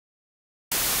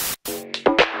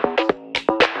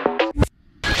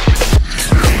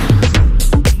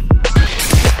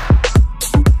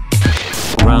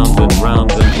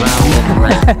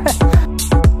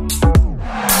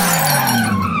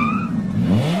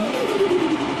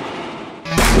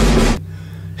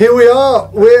Here we are.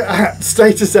 We're at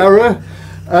Status Error.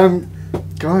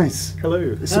 Guys,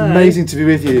 hello. It's amazing to be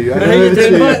with you.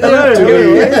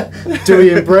 Do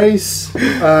we embrace?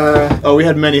 Oh, we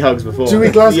had many hugs before. Do we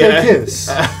Glasgow kiss?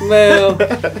 Well,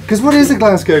 because what is a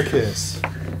Glasgow kiss?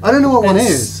 I don't know what one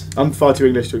is. I'm far too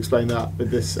English to explain that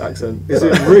with this accent. Is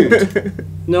it rude?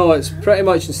 No, it's pretty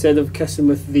much instead of kissing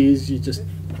with these, you just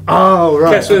Oh,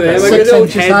 right. kiss with Okay. them. Like a 6 little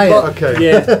inches higher. headbutt. Okay.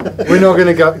 Yeah. We're not going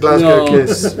to go Glasgow No.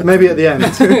 kiss. Maybe at the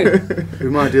end. We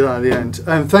might do that at the end.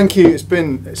 Thank you.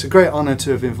 It's a great honour to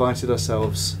have invited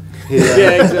ourselves here.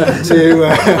 Yeah, exactly. To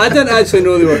I didn't actually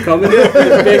know they were coming.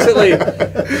 They basically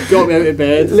got me out of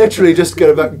bed. literally just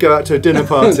go out to a dinner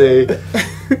party.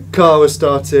 Car was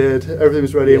started. Everything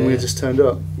was ready, and we Yeah. just turned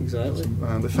up. Exactly.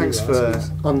 But thanks for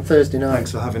Thursday night.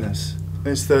 thanks for having us.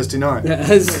 It's Thursday night. It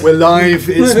is. We're live.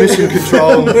 It's mission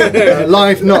control.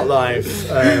 Live, not live.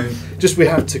 Just we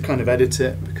had to kind of edit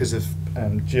it because of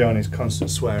Gianni's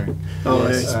constant swearing. Oh,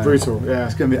 yeah, it's brutal. Yeah,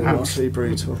 It's going to be absolutely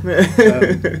brutal.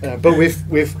 But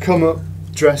we've come up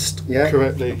dressed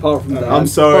correctly. Apart from that. I'm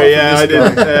sorry. Yeah, I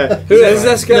didn't. Who is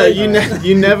this guy? No,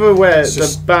 you never wear It's the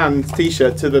just- band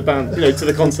T-shirt to the band, to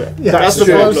the concert. Yeah, That's the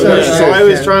true. problem. So- Yeah. So I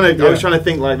was trying to, Yeah.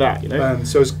 think like that,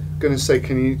 So I was going to say,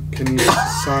 can you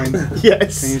sign?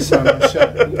 Yes. Can you sign my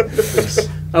shirt? Please?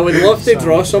 I would love to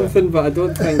draw Sorry. something, but I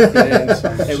don't think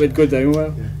it would go down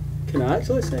well. Can I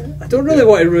actually say it? I don't really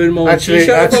want to ruin my own Actually,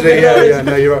 t-shirt.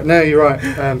 no, you're right. No, you're right.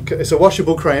 It's a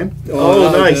washable crayon. Oh,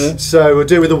 that'll nice. do. So we'll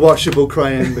do it with a washable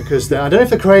crayon because I don't know if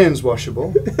the crayon's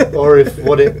washable or if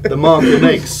the marker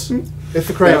makes. If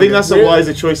the crayon, I think that's a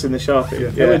wiser choice than the Sharpie.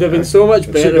 Yeah. It would have been so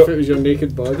much better got- if it was your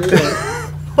naked body.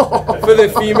 For the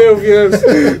female viewers.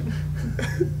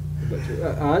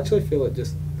 I actually feel it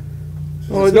just...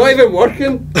 it's not even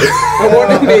working. I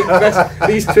want to make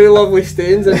these two lovely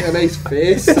stains into a nice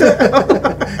face. Is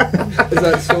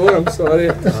that sore? I'm sorry.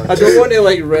 I don't want to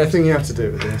like I rest. think you have to do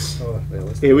it with this. Oh, well,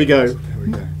 it's Here we go. There we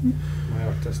go. my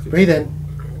artistic. Breathe in.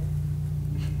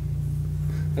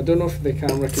 I don't know if the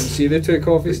camera can see the two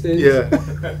coffee stains. Yeah.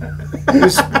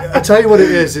 I tell you what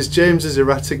it is. It's James's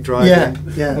erratic driving. Yeah,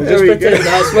 yeah. I'm There just we pretending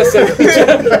that's my signature.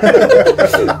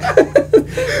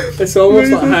 It's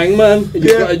almost like Hangman. You've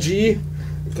Yeah. got a G,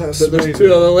 That's but there's amazing.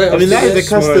 two other letters. I mean, that to is a it.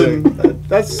 custom.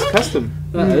 That's custom.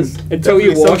 That is. Until you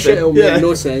Definitely wash it, it'll something. make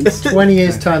no sense. 20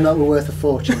 years' time, that will be worth a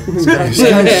fortune. It's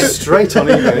going straight on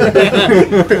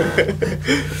eBay.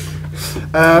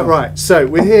 Right, so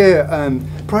we're here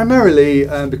primarily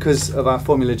because of our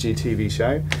Formula G TV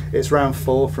show. It's round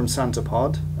 4 from Santa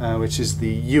Pod, which is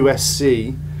the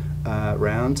USC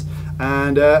round.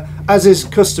 And as is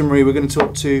customary, we're going to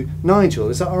talk to Nigel.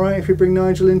 Is that all right if we bring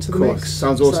Nigel into the Of course. mix?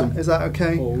 Sounds Is awesome. Is that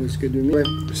okay? Always good with me.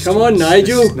 Come on,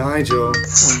 Nigel. Nigel.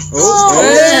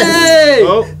 Hey!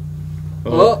 Oh.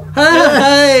 Oh,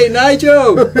 hey,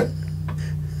 Nigel!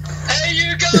 Hey,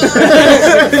 you guys!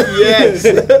 Yes.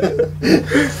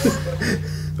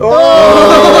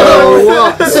 Oh,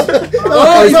 what?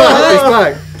 Oh, He's back. He's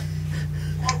back.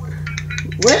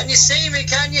 Can you see me?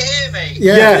 Can you hear me?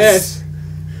 Yes.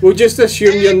 We'll just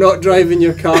assume you're not driving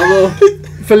your car though.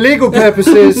 For legal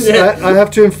purposes, Yeah. I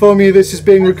have to inform you this is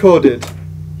being recorded.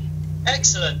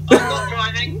 Excellent. I'm not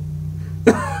driving.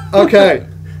 Okay.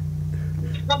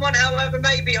 Someone, however,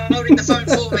 may be holding the phone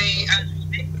for me.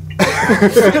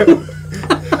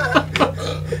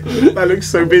 That looks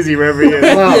so busy wherever he is.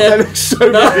 Wow. That looks so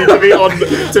busy to be on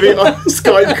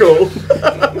Skype call.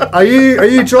 Are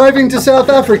you driving to South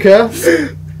Africa?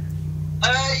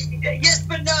 Yes,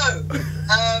 but no.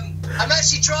 I'm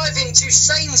actually driving to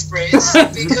Sainsbury's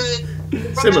because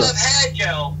I'm running out of hair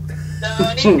gel. So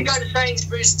I need to go to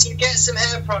Sainsbury's to get some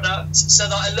hair product so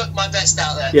that I look my best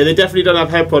out there. Yeah, they definitely don't have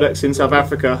hair products in South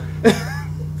Africa.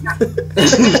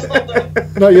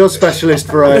 Not your specialist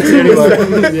variety, anyway.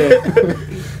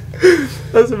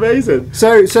 That's amazing.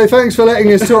 So thanks for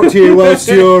letting us talk to you whilst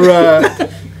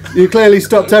you clearly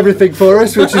stopped everything for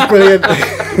us, which is brilliant.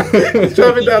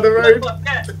 Driving down the road.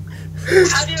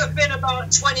 Had you have been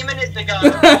about 20 minutes ago, I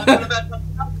would have had to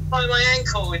by my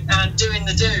ankle and doing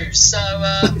the do. So.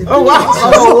 Oh wow!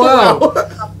 Oh wow!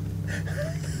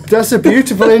 That's a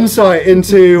beautiful insight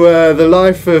into the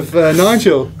life of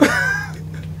Nigel.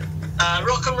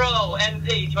 Rock and roll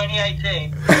MP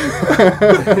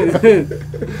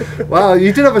 2018. Wow,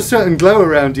 you did have a certain glow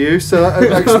around you, so that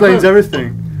explains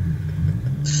everything.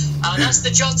 That's the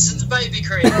Johnson's baby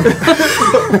cream.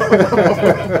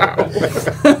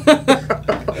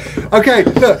 Okay,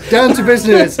 look, down to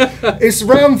business. It's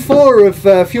round 4 of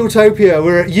Fueltopia.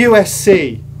 We're at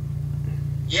USC.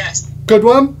 Yes. Good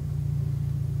one?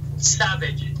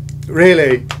 savage.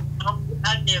 Really?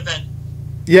 At the event.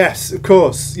 Yes, of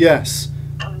course. Yes.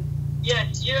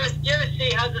 Yes,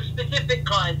 UFC has a specific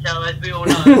clientele, as we all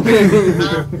know.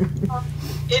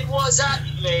 It was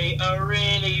actually a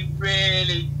really,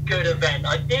 really good event.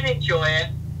 I did enjoy it.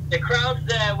 The crowds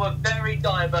there were very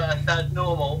diverse, as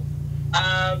normal.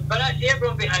 But actually,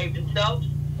 everyone behaved themselves.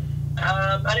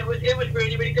 And it was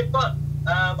really, really good fun.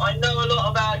 I know a lot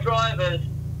of our drivers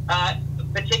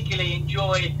particularly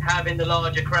enjoyed having the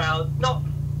larger crowds. Not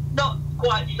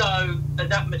quite so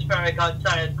as atmospheric, I'd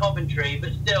say, as Coventry,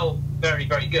 but still very,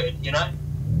 very good, you know?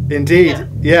 Indeed,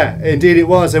 yeah, indeed it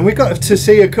was. And we got to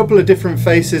see a couple of different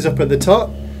faces up at the top.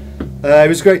 It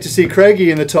was great to see Craigie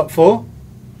in the top 4.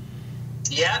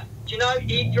 Yeah, you know,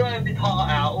 he drove his heart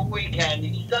out all weekend.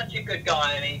 He's such a good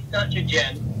guy and he's such a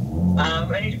gem.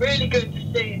 And it's really good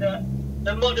to see that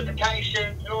the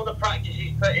modifications and all the practice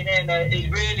he's putting in is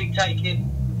really taking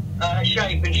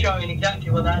shape and showing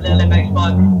exactly what that little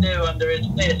MX-5 can do under his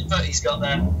fierce foot he's got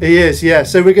there. He is, yeah.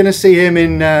 So we're going to see him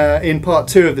in part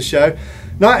 2 of the show.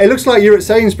 No, it looks like you're at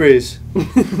Sainsbury's.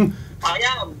 I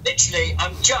am, literally.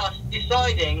 I'm just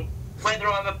deciding whether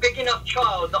I'm a big enough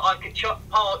child that I could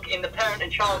park in the parent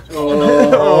and child spot. Oh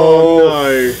no.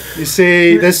 You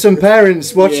see, there's some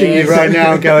parents watching you right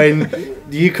now going,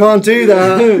 you can't do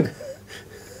that.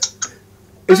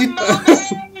 Is he...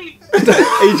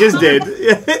 He just did.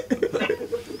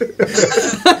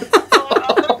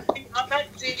 I'm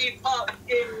actually parked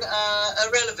in a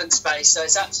relevant space, so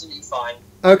it's absolutely fine.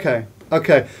 Okay,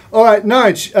 okay. All right,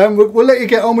 Nige, we'll let you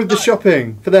get on with the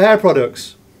shopping for the hair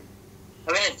products.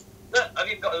 I'm in. Look, I've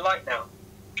even got a light now.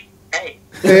 Hey.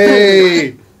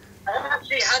 Hey. I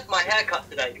actually had my hair cut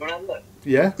today. Do you want to have a look?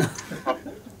 Yeah.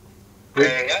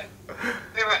 There you go.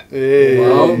 Hey.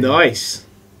 Wow, nice.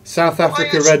 South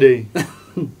Africa ready.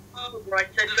 Oh, right.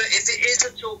 So look, if it is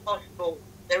at all possible,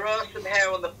 there are some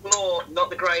hair on the floor, not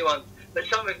the grey ones. But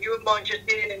some of you would mind just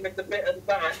dealing with the bit at the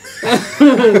back.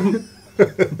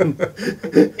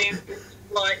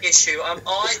 Slight issue.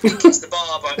 I think it's the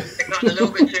barber. It's got a little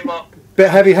bit too much. Bit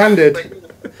heavy-handed.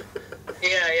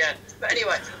 Yeah. But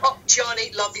anyway,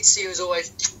 Johnny, lovely to see you as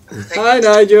always. Hi,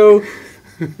 Nigel.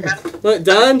 Yeah. Look,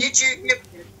 Dan. Did you give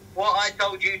him what I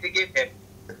told you to give him?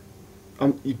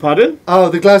 You pardon? Oh,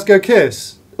 the Glasgow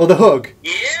kiss? Or the hug?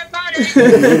 Yeah, buddy!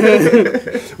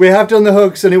 We have done the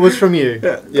hugs and it was from you.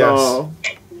 Yeah. Yes. Oh.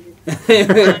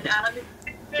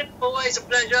 Always a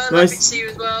pleasure. Nice. Lovely to see you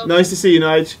as well. Nice to see you,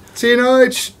 Nige. See you,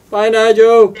 Nige. Bye,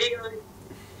 Nigel. See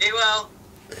you well.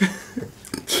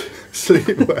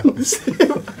 Sleep well.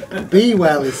 Be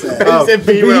well, he said. Oh, He said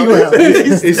be Be well. well.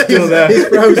 He's still there. He's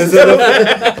frozen.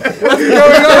 What's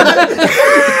going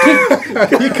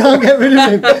on? You can't get rid of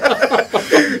him.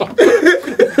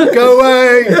 Go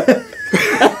away.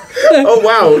 Oh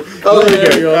wow. Oh,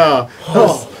 there you go.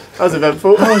 That was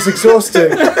eventful. That was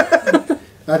exhausting.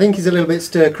 I think he's a little bit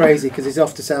stir crazy because he's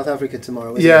off to South Africa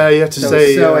tomorrow. Isn't Yeah, he? you had to So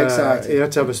say. so excited. You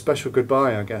had to have a special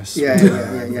goodbye, I guess. Yeah.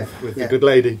 With Yeah. the good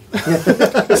lady.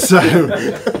 So,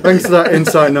 thanks for that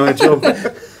insight, Nigel.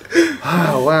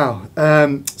 Oh,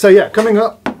 wow. So, yeah, coming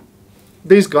up,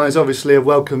 these guys obviously have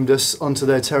welcomed us onto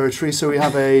their territory. So, we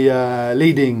have a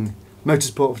leading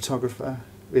motorsport photographer.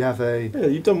 We have a... Yeah,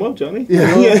 you've done well, Johnny.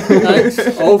 Yeah. Thanks.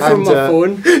 All from And, my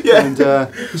phone. Yeah. And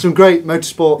some great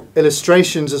motorsport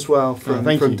illustrations as well from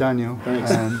thank you. Daniel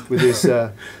Thanks. with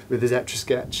his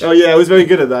Etch-a-Sketch. Oh yeah, I was very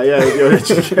good at that. Yeah,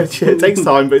 it takes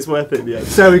time, but it's worth it in the end.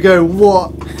 So we go,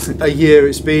 what a year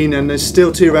it's been, and there's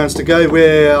still 2 rounds to go.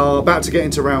 We are about to get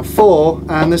into round 4,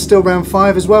 and there's still round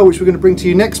 5 as well, which we're going to bring to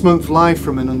you next month live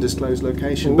from an undisclosed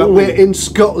location. But Ooh. we're in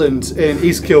Scotland, in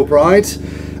East Kilbride,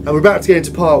 and we're about to get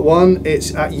into part 1.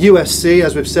 It's at USC,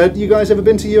 as we've said. You guys ever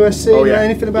been to USC? Oh yeah. Know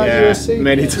anything about Yeah, USC?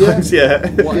 Many times, yeah.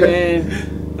 What,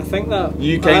 I think that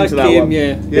You came to that one.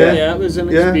 Yeah, it was an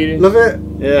Yeah, experience. love it.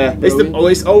 Yeah,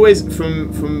 it's always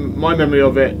from my memory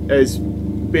of it as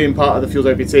being part of the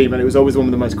Fueltopia team, and it was always one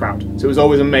with the most crowd. So it was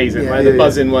always amazing, Yeah, right? yeah, The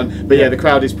buzzing one, but yeah, the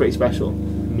crowd is pretty special.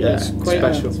 Yeah, It's quite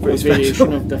special. a It's pretty variation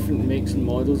special. of different makes and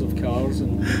models of cars.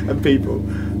 And And people.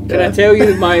 can I tell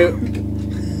you my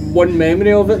one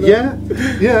memory of it? Though?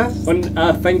 Yeah. When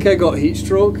I think I got heat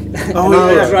stroke. Oh, on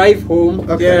yeah. the drive home.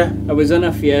 Okay. Yeah. I was in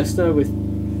a Fiesta with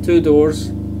 2 doors,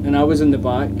 and I was in the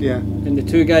back. Yeah. And the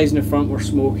 2 guys in the front were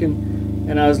smoking.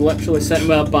 And I was literally sitting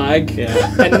with a bag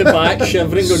Yeah. in the back,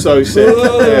 shivering, going, So sick.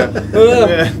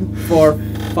 Yeah. for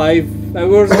 5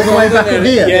 hours. All the way back in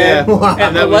here? Yeah. Wow.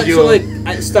 And that was literally,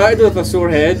 it started with a sore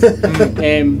head.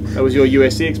 That was your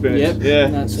USC experience. Yep, Yeah,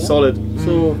 that's it. solid.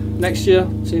 So next year,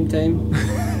 same time.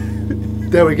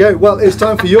 There we go. Well, it's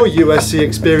time for your USC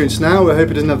experience now. I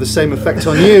hope it doesn't have the same effect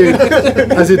on you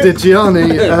as it did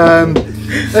Gianni.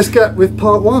 Let's get with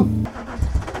part one.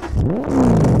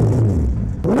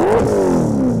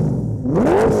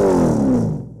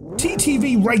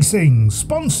 TTV Racing,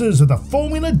 sponsors of the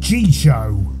Formula G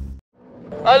show.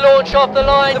 A launch off the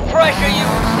line, the pressure you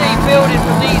can see building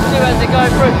from these two as they go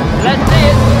through. Let's see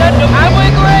it, send them, and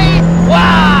we're green!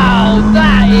 Wow,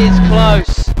 that is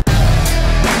close.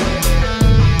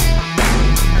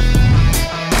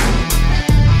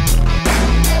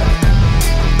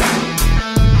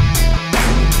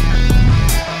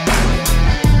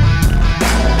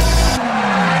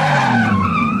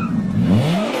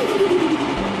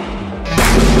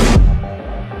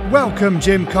 Welcome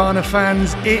Gymkhana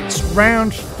fans, it's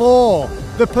round 4,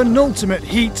 the penultimate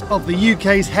heat of the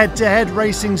UK's head-to-head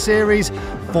racing series,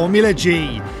 Formula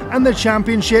G, and the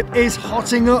championship is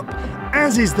hotting up,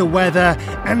 as is the weather,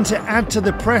 and to add to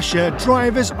the pressure,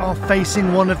 drivers are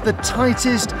facing one of the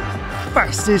tightest,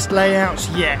 fastest layouts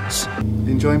yet.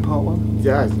 Enjoying part one?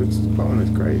 Yeah, part one is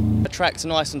great. The track's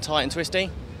nice and tight and twisty.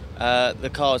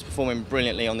 The car is performing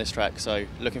brilliantly on this track, so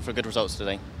looking for good results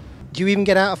today. Do you even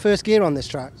get out of first gear on this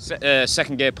track?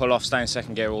 Second gear pull off, stay in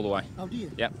second gear all the way. Oh, do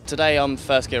you? Yep. Today I'm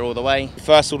first gear all the way.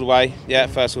 First all the way, yeah,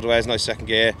 first all the way, there's no second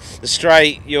gear. The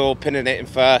straight, you're pinning it in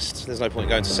first, there's no point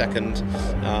going to second.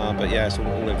 But yeah, it's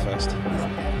all in first.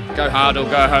 Go hard or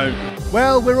go home.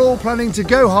 Well, we're all planning to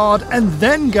go hard and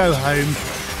then go home,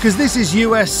 because this is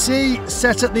USC,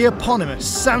 set at the eponymous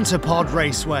Santa Pod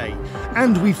Raceway.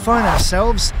 And we find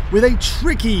ourselves with a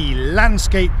tricky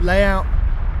landscape layout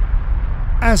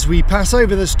as we pass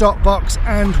over the stop box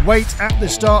and wait at the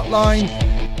start line.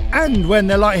 And when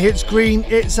the light hits green,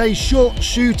 it's a short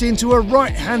shoot into a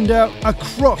right-hander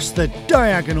across the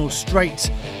diagonal straight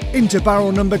into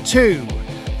barrel number 2,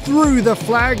 through the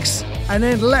flags, and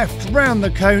then left round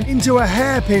the cone into a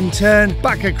hairpin turn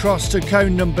back across to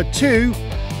cone number 2,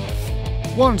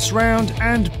 once round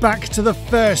and back to the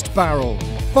first barrel.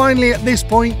 Finally, at this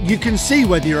point, you can see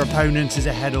whether your opponent is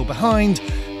ahead or behind.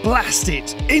 Blast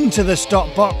it into the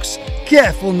stop box,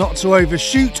 careful not to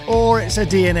overshoot or it's a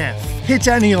DNF. Hit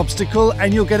any obstacle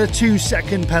and you'll get a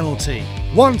 2-second penalty.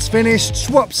 Once finished,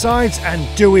 swap sides and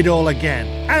do it all again.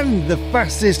 And the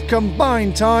fastest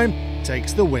combined time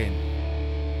takes the win.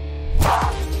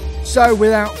 So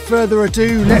without further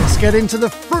ado, let's get into the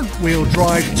front wheel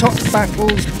drive top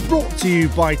battles brought to you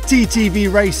by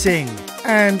TTV Racing.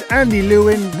 And Andy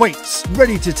Lewin waits,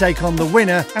 ready to take on the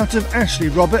winner out of Ashley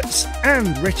Roberts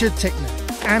and Richard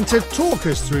Tickner. And to talk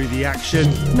us through the action,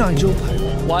 Nigel Pope.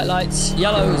 White lights,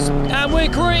 yellows, and we're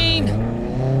green!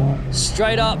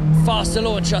 Straight up, faster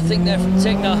launch, I think there from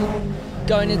Tickner.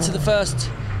 Going into the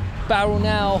first barrel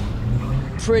now,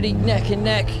 pretty neck and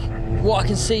neck. What I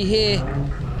can see here,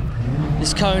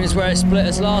 this cone is where it split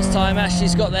us last time.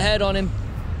 Ashley's got the head on him.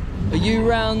 Are you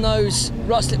round those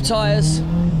rut slip tyres?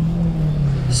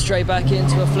 Straight back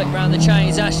into a flick round the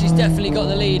chains. Ashley's definitely got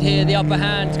the lead here, the upper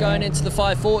hand going into the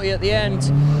 540 at the end.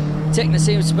 Tickner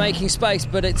seems to be making space,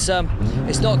 but it's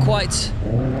not quite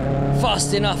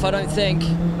fast enough, I don't think,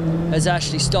 as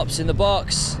Ashley stops in the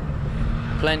box.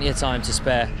 Plenty of time to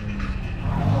spare.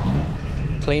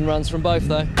 Clean runs from both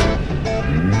though.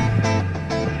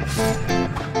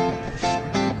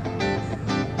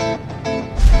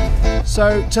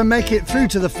 So to make it through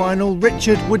to the final,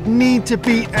 Richard would need to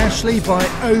beat Ashley by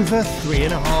over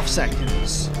 3.5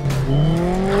 seconds.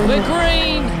 We're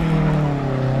green!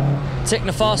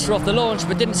 Tickner faster off the launch,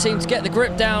 but didn't seem to get the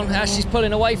grip down. Ashley's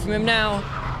pulling away from him now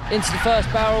into the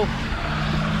first barrel.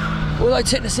 Although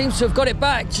Tickner seems to have got it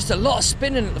back, just a lot of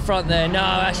spinning at the front there. No,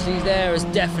 Ashley there has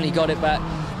definitely got it back.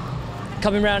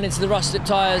 Coming round into the rust slip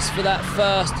tyres for that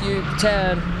first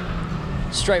U-turn.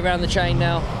 Straight round the chain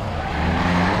now.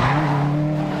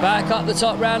 Back up the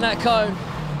top round that cone.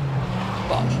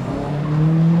 Bosh.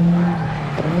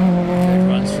 Good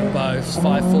runs from both.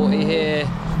 540 here.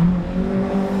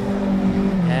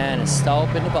 And a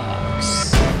stop in the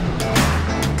box.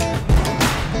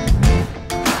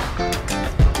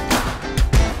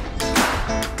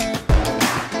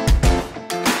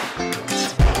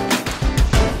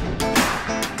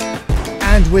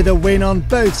 And with a win on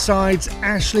both sides,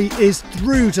 Ashley is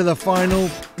through to the final,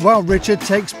 while Richard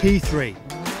takes P3.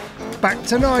 Back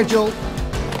to Nigel.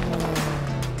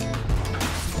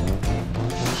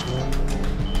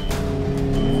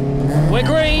 We're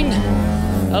green.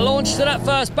 A launch to that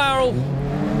first barrel.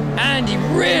 Andy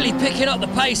really picking up the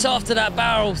pace after that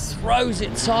barrel. Throws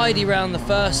it tidy round the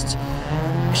first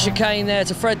chicane there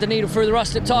to thread the needle through the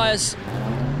rust slip tyres.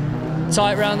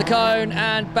 Tight round the cone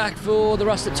and back for the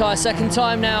rust slip tyre second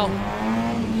time now.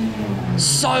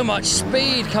 So much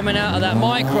speed coming out of that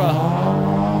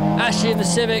Micra. Ashley in the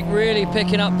Civic really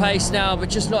picking up pace now, but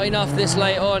just not enough this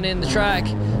late on in the track.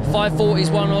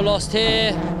 540's won or lost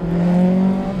here.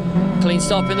 Clean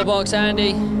stop in the box,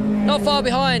 Andy. Not far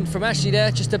behind from Ashley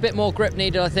there, just a bit more grip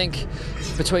needed, I think,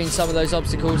 between some of those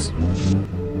obstacles.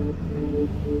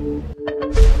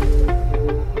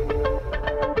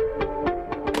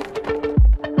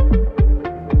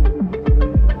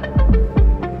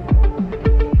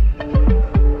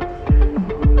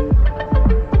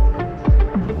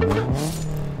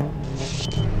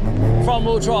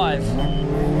 Front-wheel drive.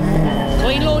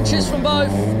 Clean launches from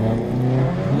both.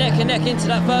 Neck and neck into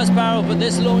that first barrel, but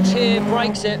this launch here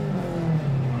breaks it.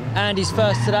 Andy's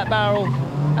first to that barrel.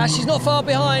 Ashley's not far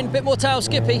behind, bit more tail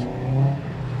skippy.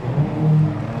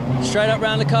 Straight up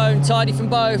round the cone, tidy from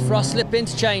both. Russ slip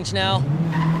interchange now.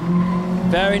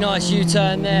 Very nice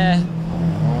U-turn there.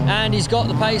 Andy's got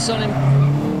the pace on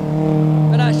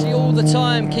him, but Ashley all the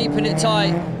time keeping it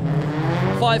tight.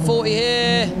 540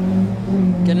 here.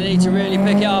 Gonna need to really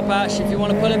pick it up, Ash, if you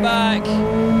want to pull it back.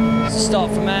 It's a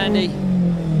stop from Andy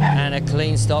and a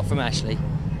clean stop from Ashley.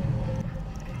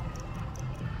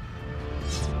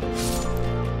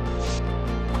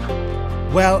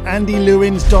 Well, Andy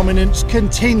Lewin's dominance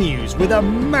continues with a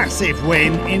massive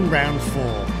win in round 4.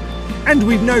 And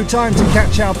we've no time to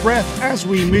catch our breath as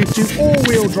we move to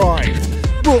all-wheel drive,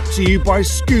 brought to you by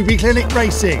Scooby Clinic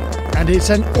Racing. And it's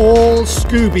an all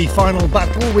Scooby final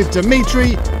battle with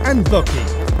Dimitri and Bucky,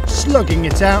 slugging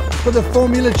it out for the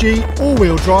Formula G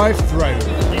all-wheel drive throne.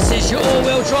 This is your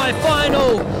all-wheel drive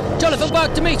final. Jonathan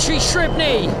Buck, Dimitri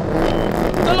Shribny.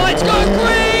 The lights go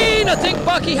green! I think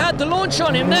Bucky had the launch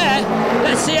on him there.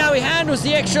 Let's see how he handles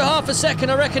the extra half a second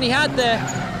I reckon he had there.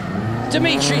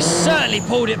 Dimitri certainly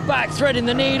pulled it back, threading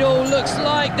the needle. Looks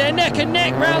like they're neck and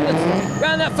neck round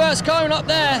that first cone up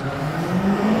there.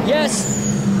 Yes.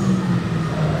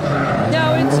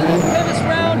 Now into the pivots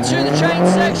round to the chain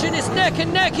section. It's neck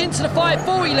and neck into the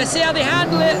 540. Let's see how they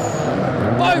handle it.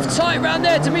 Both tight round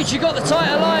there. Dimitri got the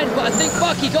tighter line, but I think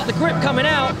Bucky got the grip coming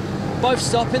out. Both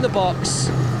stop in the box.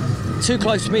 Too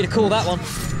close for me to call that one.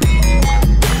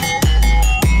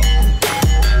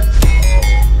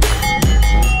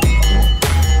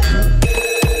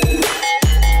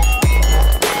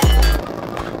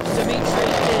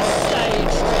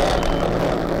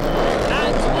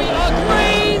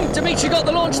 Dimitri got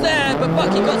the launch there, but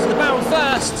Bucky got to the barrel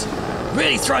first.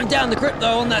 Really thrown down the grip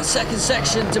though on that second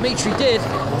section. Dimitri did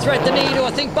thread the needle.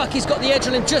 I think Bucky's got the edge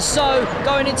on him just so,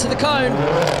 going into the cone.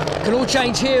 Can all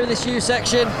change here in this U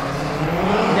section.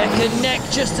 Neck and neck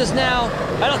just as now.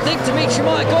 And I think Dimitri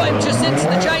might have got him just into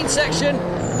the chain section.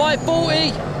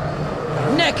 540.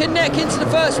 Neck and neck into the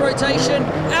first rotation.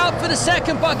 Out for the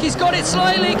second. Bucky's got it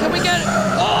slightly. Can we get it?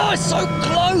 Oh, it's so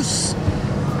close.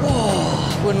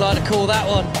 Oh, wouldn't like to call that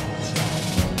one.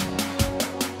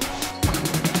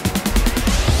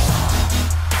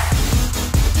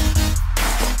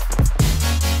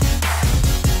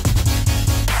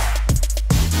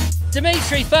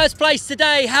 Dimitri, first place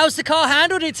today. How's the car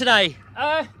handled it today?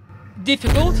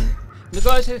 Difficult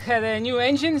because it had a new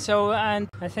engine, so, and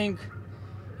I think,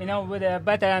 you know, with a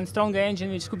better and stronger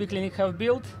engine which Scooby Clinic have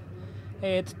built,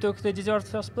 it took the deserved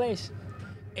first place.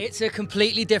 It's a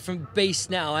completely different beast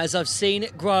now, as I've seen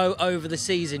it grow over the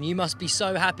season. You must be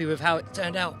so happy with how it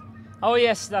turned out. Oh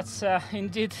yes, that's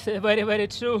indeed very, very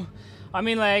true. I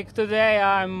mean, like today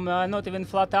I'm not even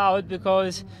flat out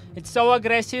because it's so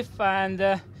aggressive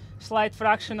and slight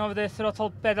fraction of the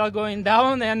throttle pedal going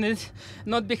down and it's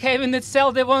not behaving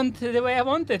itself the way I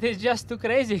wanted. It's just too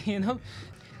crazy, you know.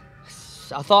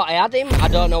 I thought I had him. I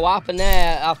don't know what happened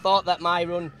there. I thought that my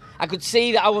run, I could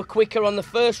see that I was quicker on the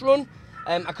first run.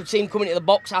 I could see him coming to the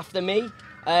box after me,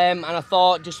 and I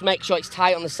thought just make sure it's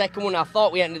tight on the second one. I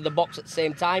thought we entered the box at the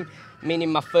same time,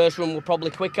 meaning my first run was probably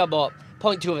quicker, but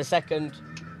 0.2 of a second.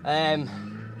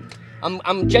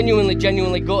 I'm genuinely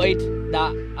gutted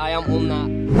that I haven't won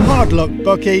that. Hard luck,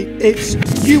 Bucky. It's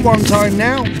U1 time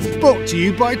now, brought to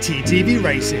you by TTV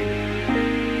Racing.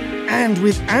 And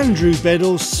with Andrew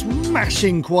Biddle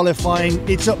smashing qualifying,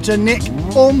 it's up to Nick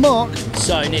or Mark.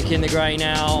 So Nick in the grey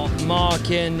now, Mark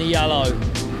in the yellow.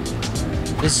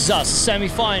 This is us,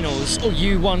 semi-finals or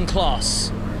U1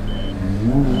 class.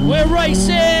 We're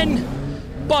racing!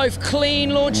 Both clean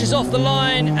launches off the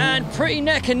line and pretty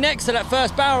neck and neck to that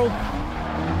first barrel.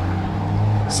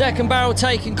 Second barrel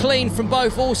taken clean from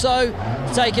both also.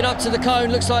 Taken up to the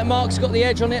cone, looks like Mark's got the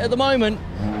edge on it at the moment.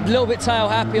 A little bit tail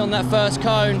happy on that first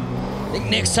cone. I think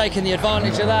Nick's taking the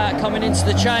advantage of that, coming into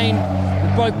the chain.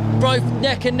 Both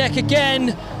neck and neck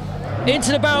again.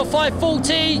 Into the barrel,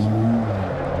 540.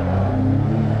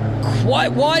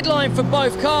 Wide line for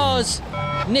both cars.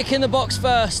 Nick in the box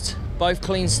first. Both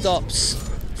clean stops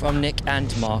from Nick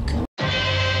and Mark.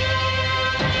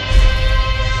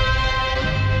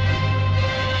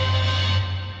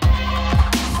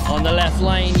 On the left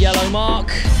lane, yellow Mark.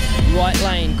 Right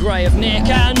lane, grey of Nick,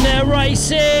 and they're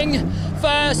racing.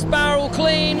 First barrel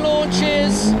clean,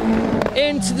 launches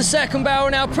into the second barrel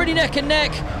now. Pretty neck and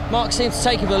neck. Mark seems to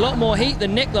take it with a lot more heat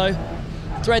than Nick though.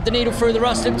 Thread the needle through the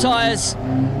rusted tyres,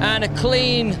 and a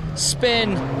clean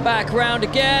spin back round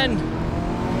again.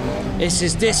 This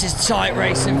is tight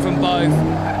racing from both.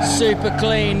 Super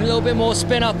clean. A little bit more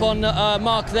spin up on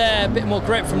Mark there. A bit more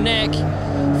grip from Nick.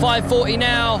 540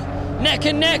 now. Neck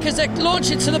and neck as they launch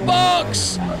into the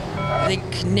box. I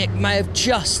think Nick may have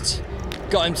just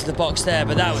got him to the box there,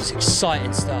 but that was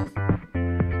exciting stuff.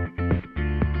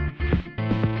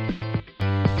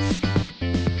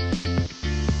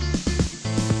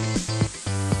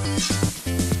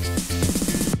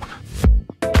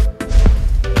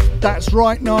 That's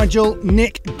right, Nigel.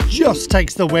 Nick just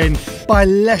takes the win by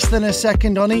less than a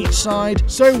second on each side.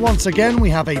 So once again, we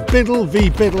have a Biddle v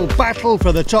Biddle battle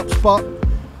for the top spot.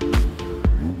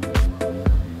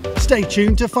 Stay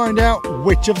tuned to find out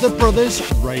which of the brothers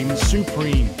reigns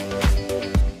supreme.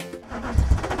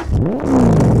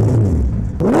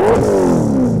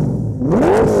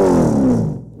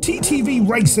 TTV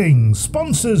Racing,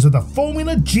 sponsors of the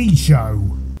Formula G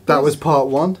show. That was part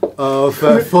one of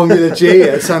Formula G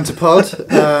at Santa Pod.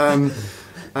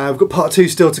 We've got part two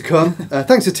still to come.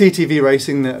 Thanks to TTV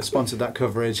Racing that sponsored that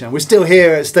coverage. And we're still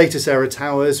here at Status Era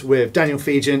Towers with Daniel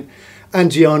Fegent and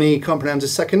Gianni, can't pronounce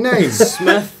his second name.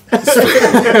 Smith.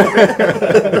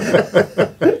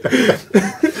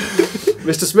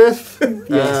 Mr. Smith.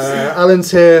 Yes.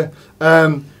 Alan's here.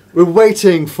 We're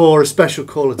waiting for a special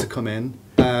caller to come in.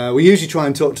 We usually try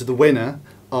and talk to the winner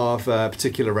of a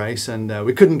particular race, and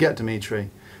we couldn't get Dimitri,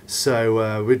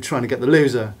 so we're trying to get the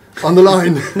loser on the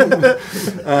line.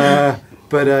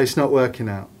 But it's not working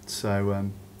out.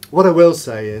 So what I will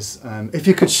say is, if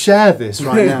you could share this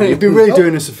right now, you'd be really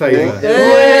doing us a favour.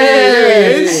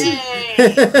 There he is.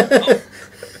 We're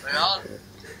on.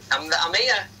 I'm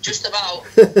here, just about.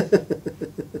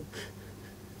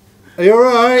 Are you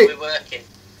alright? We're working.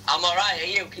 I'm alright, are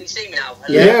you? Can you see me now?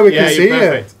 Hello? Yeah, we can see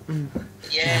you.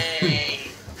 Yay.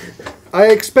 I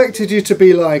expected you to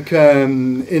be like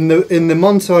in the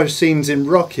montage scenes in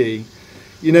Rocky,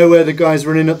 you know, where the guy's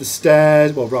running up the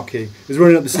stairs. Well, Rocky is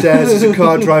running up the stairs. There's a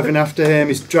car driving after him.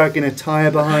 He's dragging a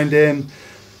tyre behind him.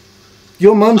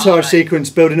 Your montage sequence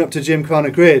building up to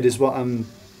Gymkhana Grid is what I'm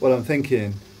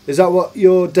thinking. Is that what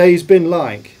your day's been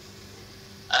like?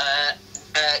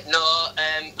 No.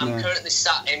 I'm currently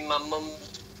sat in my mum's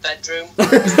bedroom.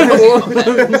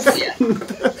 Yeah.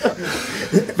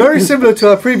 Very similar to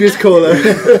our previous caller.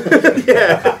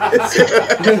 Yeah.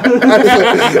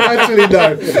 actually,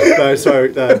 no. No,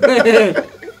 sorry. No.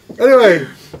 Anyway,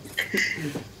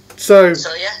 so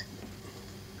yeah.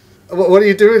 What are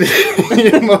you doing in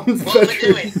your mum's What am I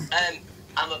bedroom? doing?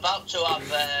 I'm about to have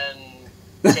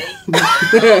tea.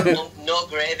 No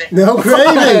gravy. No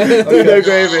gravy. No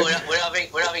gravy.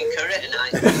 We're having curry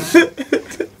tonight.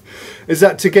 Is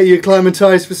that to get you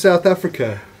acclimatised for South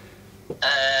Africa?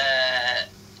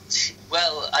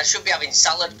 Well, I should be having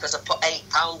salad because I put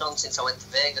 £8 on since I went to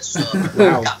Vegas, so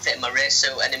Wow. I can't fit in my race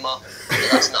suit anymore. But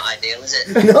that's not ideal, is it?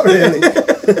 Not really.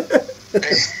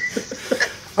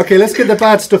 Okay, let's get the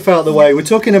bad stuff out of the way. We're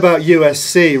talking about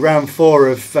USC, round 4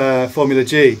 of Formula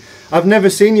G. I've never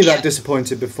seen you that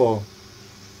disappointed before.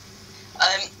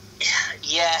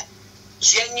 Yeah,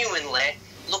 genuinely,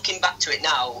 looking back to it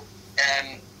now,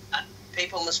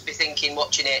 people must be thinking,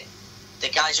 watching it, the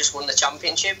guy's just won the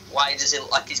championship. Why does he look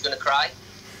like he's going to cry?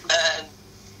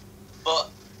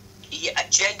 But yeah, I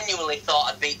genuinely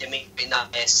thought I'd beat Dimitri in that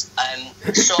race.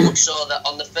 So much so that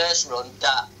on the first run,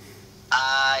 that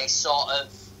I thought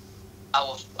I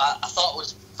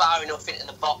was far enough into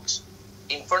the box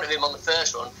in front of him on the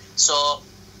first run, so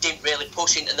didn't really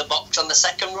push into the box on the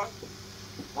second run.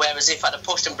 Whereas if I'd have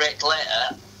pushed and braked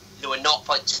later, there were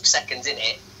 0.2 seconds in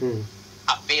it.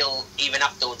 I feel even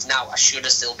afterwards now I should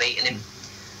have still beaten him.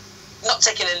 Not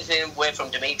taking anything away from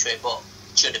Dimitri, but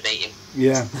should have beat him.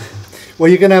 Yeah. Well,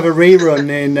 you're going to have a rerun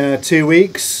in 2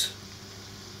 weeks,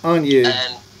 aren't you?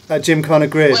 At Gymkhana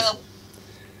Grid. Well,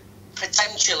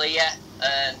 potentially, yeah.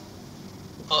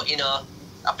 But you know,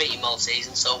 I beat him all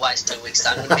season, so why is 2 weeks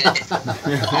time going to be different?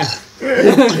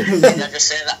 Did I just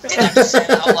say that? Did I just say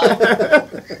that out loud?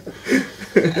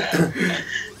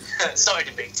 Sorry,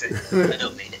 Dimitri. I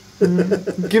don't mean it.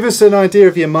 Give us an idea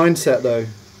of your mindset, though,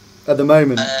 at the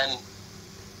moment.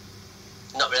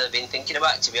 Not really been thinking thinking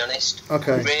about it, to be honest.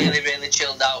 Okay. Really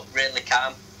chilled out, really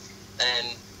calm.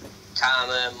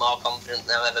 Calmer, more confident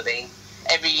than I've ever been.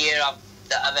 Every year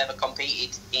that I've ever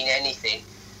competed in anything,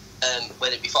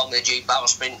 whether it be Formula G, Barrel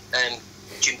Sprint,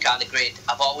 Gymkhana Grid,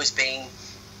 I've always been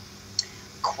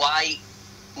quite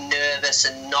nervous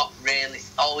and not really,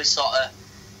 always sort of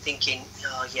thinking,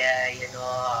 oh yeah, you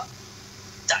know,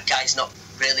 that guy's not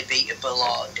really beatable,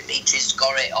 or Dimitri's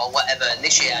got it, or whatever. And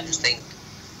this year I just think,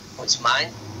 oh, it's mine.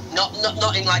 Not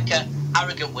in like a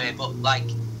arrogant way, but like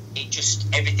it just,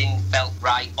 everything felt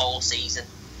right all season.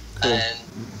 Cool.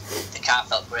 The car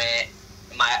felt great,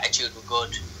 my attitude was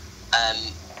good,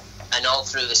 and all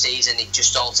through the season it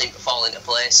just all seemed to fall into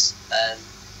place.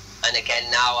 And again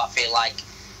now I feel like,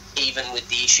 even with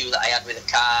the issue that I had with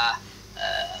the car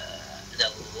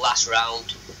the last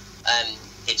round,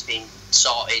 it's been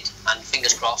sorted, and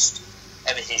fingers crossed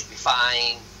everything should be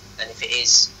fine. And if it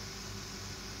is,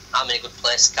 I'm in a good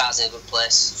place, the car's in a good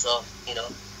place, so you know,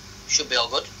 should be all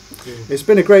good. It's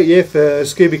been a great year for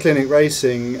Scooby Clinic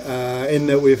Racing, in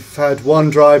that we've had one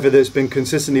driver that's been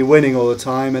consistently winning all the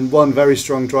time, and one very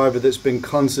strong driver that's been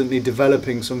constantly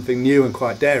developing something new and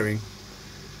quite daring.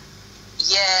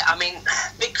 Yeah, I mean,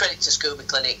 big credit to Scooby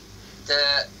Clinic.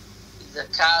 The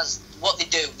cars, what they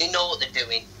do, they know what they're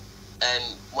doing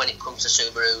when it comes to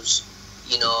Subarus,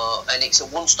 you know, and it's a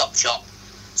one-stop shop.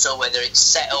 So whether it's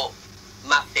setup,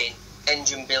 mapping,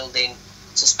 engine building,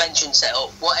 suspension setup,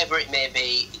 whatever it may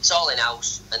be, it's all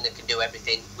in-house, and they can do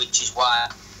everything, which is why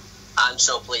I'm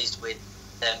so pleased with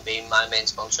them being my main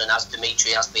sponsor, and as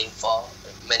Dimitri has been for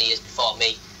many years before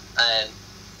me.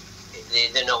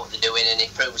 They know what they're doing, and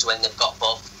it proves when they've got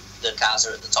both, the cars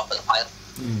are at the top of the pile.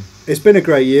 It's been a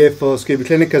great year for Scooby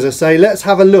Clinic, as I say. Let's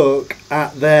have a look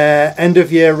at their end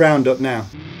of year roundup now.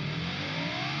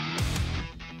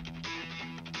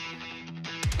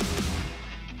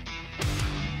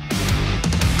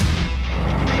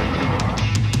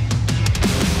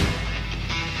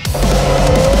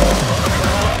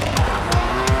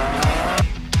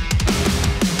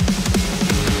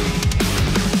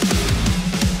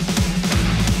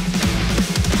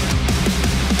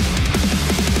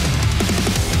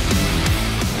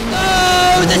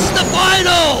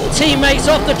 Teammates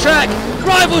off the track,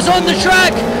 rivals on the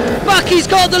track, Bucky's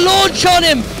got the launch on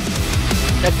him.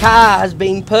 The car has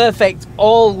been perfect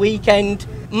all weekend.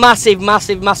 Massive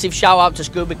shout out to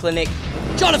Scooby Clinic.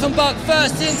 Jonathan Buck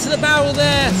first into the barrel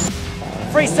there.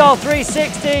 Freestyle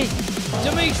 360.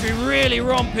 Dimitri really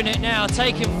romping it now,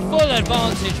 taking full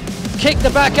advantage. Kick the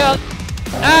back out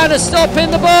and a stop in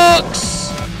the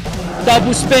box.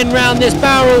 Double spin round this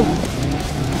barrel.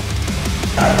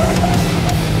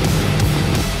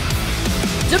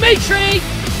 Dimitri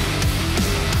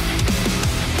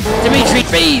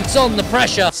feeds on the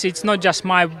pressure. It's not just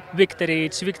my victory,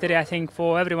 it's victory I think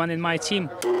for everyone in my team.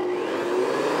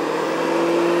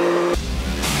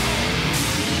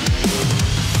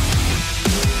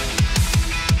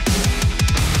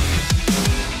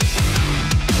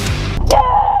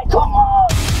 Yeah, come on!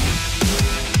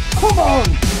 Come on!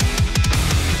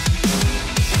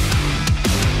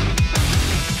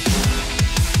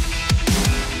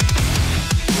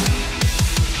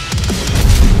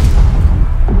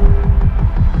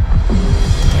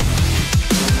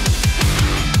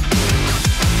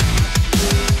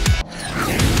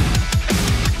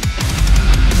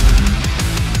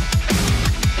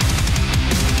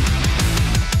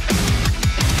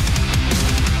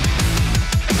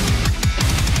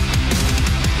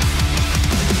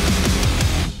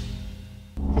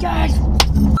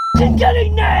 Get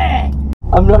in there!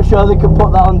 I'm not sure they can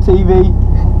put that on TV.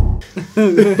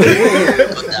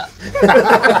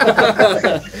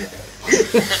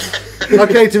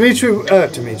 Okay,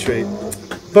 Dimitri,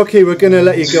 Bucky, we're going to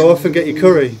let you go off and get your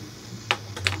curry.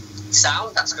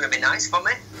 Sound, that's going to be nice for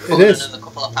me. It is. Another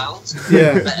couple of pounds.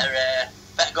 Yeah. Better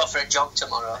go for a jog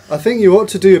tomorrow. I think you ought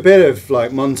to do a bit of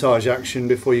like montage action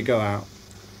before you go out.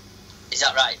 Is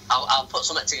that right? I'll put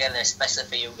something together especially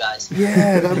for you guys.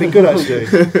 Yeah, that'd be good actually.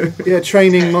 Yeah,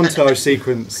 training montage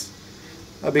sequence.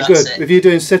 That'd be That's good. it. If you're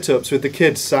doing sit-ups with the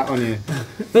kids sat on you.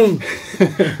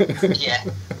 Yeah.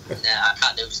 No, I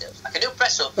can't do sit-ups. I can do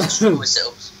press-ups, I struggle with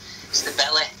sit-ups. It's the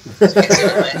belly.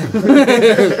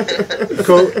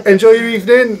 Cool. Enjoy your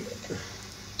evening.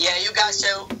 Yeah, you guys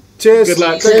too. Cheers. Good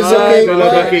luck. Cheers, Bye. Bucky. Good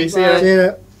luck, Bucky. See ya. See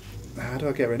ya. How do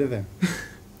I get rid of him?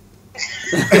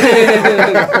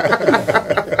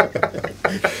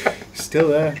 Still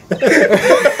there.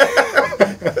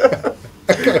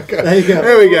 There you go.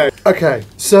 There we go. Okay,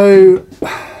 so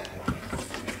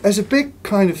there's a big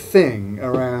kind of thing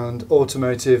around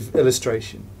automotive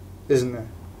illustration, isn't there?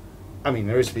 I mean,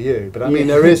 there is for you, but I mean,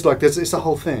 there is like it's a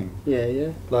whole thing. Yeah,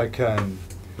 yeah. Like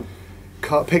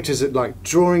pictures of like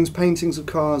drawings, paintings of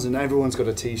cars, and everyone's got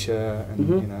a T-shirt, and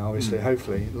you know, obviously,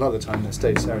 hopefully, a lot of the time they're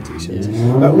Stage Sarah T-shirts.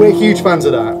 We're huge fans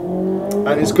of that,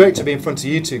 and it's great to be in front of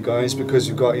you two guys because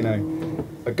you've got, you know,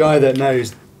 a guy that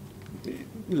knows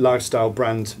lifestyle,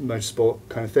 brand, motorsport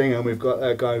kind of thing, and we've got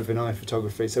a guy with an eye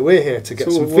photography. So we're here to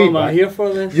get some feedback. What am I here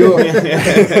for then?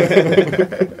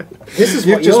 This is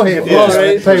what you're here for. Yeah,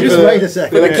 Right? Just wait a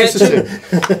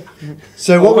second.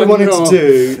 So what we wanted to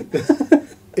do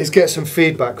is get some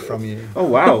feedback from you. Oh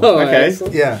wow! Okay.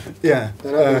 Yeah. They're not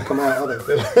going to come out, are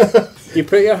they? You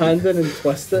put your hand in and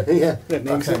twist it. Yeah.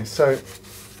 Okay. So,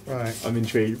 right. I'm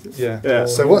intrigued. Yeah.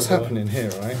 So what's happening here,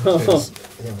 right? Is,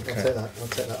 Yeah, I'll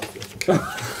take that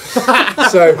off.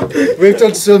 so we've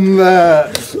done some.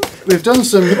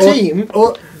 Team.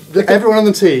 Everyone on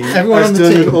the team Everyone has on the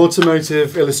done team. an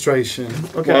automotive illustration.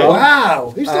 Okay.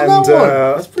 Wow! Who's done that one?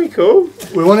 That's pretty cool.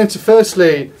 We wanted to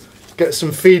firstly get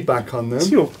some feedback on them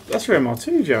That's your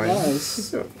MR2, Joey.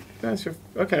 Nice. That's your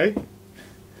okay.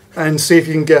 and see if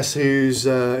you can guess who's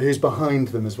behind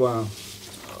them as well.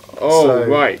 Oh, So-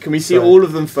 right. Can we see so- all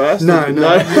of them first? No.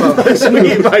 Right, so we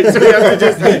have to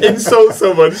just insult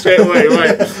someone straight away.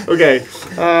 Right. Okay.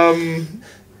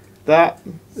 That.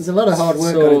 There's a lot of hard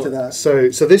work gone into that. So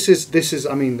this is.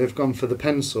 I mean, they've gone for the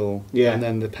pencil, Yeah. and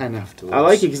then the pen afterwards. I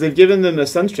like it because they've given them a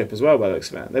sun strip as well. By the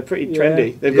looks of it, they're pretty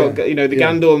trendy. They've got the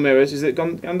Gandor mirrors. Is it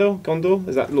Gondor?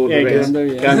 Is that Lord of the Rings?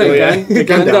 Gandor, yeah.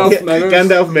 Gandalf mirrors.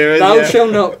 Gandalf mirrors. Thou shall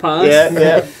not pass.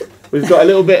 Yeah. We've got a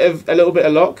little bit of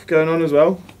lock going on as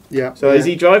well. Yeah. So is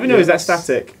he driving or is that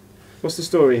static? What's the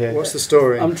story here? What's the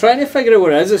story? I'm trying to figure out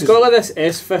what it is. It's got like this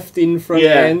S15 front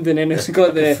end, and then it's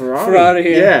got the Ferrari,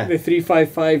 the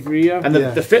 355 rear. And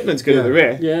the fitment's good at the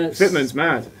rear. Yeah. Fitment's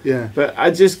mad. Yeah. But I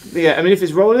mean, if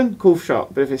it's rolling, cool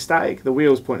shot. But if it's static, the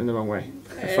wheel's pointing the wrong way.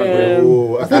 The front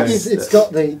wheel. I think it's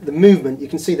got the movement. You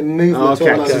can see the movement.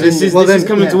 Okay, so this is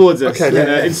coming towards us.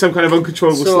 Okay, in some kind of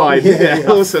uncontrollable So, slide. Yeah,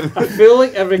 awesome. I feel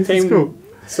like every time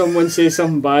someone says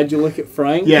something bad, you look at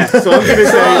Frank. Yeah, so I'm going to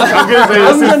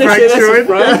say this is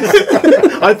Frank.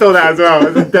 I thought that as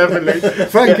well, definitely.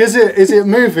 Frank, is it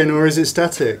moving or is it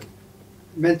static?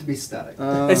 Meant to be static.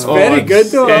 It's very good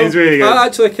though. Yeah, it's really good.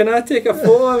 Actually, can I take a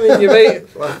photo? I mean, you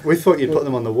might. Well, we thought you'd put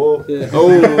them on the wall. Yeah.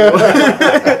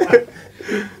 Oh.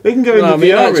 They can go in the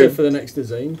VR room for the next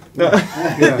design.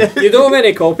 Yeah. You don't have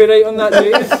any copyright on that, do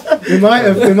you? We might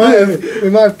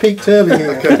have peaked early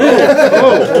here. Okay.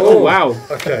 Oh, wow.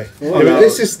 Okay. Oh, Yeah,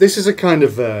 this is a kind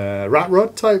of rat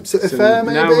rod type affair,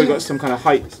 maybe. Now we've got some kind of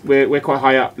height. We're quite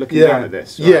high up looking down at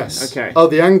this. Right? Yes. Okay. Oh,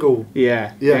 the angle.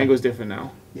 Yeah. The angle's different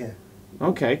now. Yeah.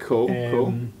 Okay. Cool. Cool.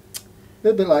 A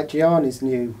little bit like Gianni's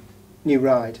new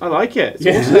ride. I like it.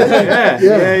 It's awesome. Yeah.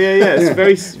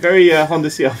 It's very Honda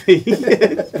CR-V.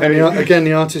 And again,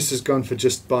 the artist has gone for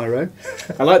just biro.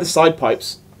 I like the side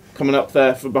pipes coming up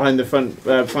there from behind the front,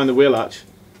 behind the wheel arch.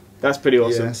 That's pretty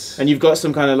awesome. Yes. And you've got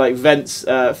some kind of like vents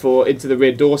for into the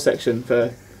rear door section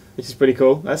which is pretty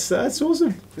cool. That's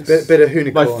awesome. Bit of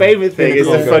unicorn. My favourite thing is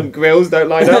the front grills don't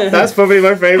line up. That's probably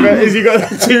my favourite. Is you got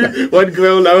one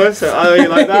grill lower, so I really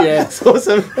like that. Yeah. It's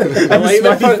awesome. I like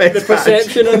the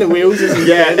perception on the wheels is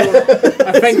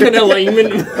I think an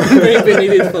alignment might be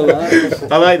needed for that.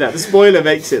 I like that. The spoiler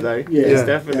makes it though. Yeah. It's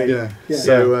definitely. Yeah.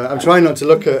 So I'm trying not to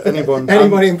look at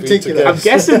anybody in particular. I'm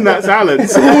guessing that's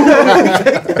Alan's.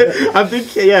 I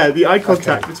think the eye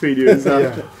contact between you is.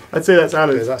 I'd say that's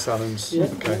Alan's. Yeah, that's Alan's. Yeah.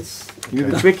 Okay.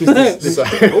 The trick is this.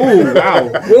 Oh wow!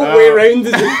 What way round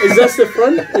is it? Is this the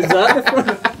front? Is that the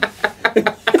front?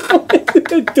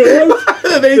 The doors.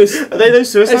 Are they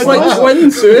those suicide It's like doors?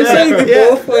 twin suicide. They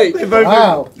both like.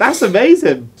 Wow. That's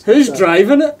amazing. Who's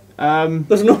driving it?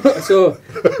 There's no. So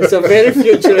it's a very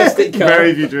futuristic car.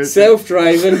 Very futuristic.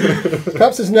 Self-driving.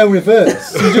 Perhaps there's no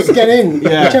reverse. You just get in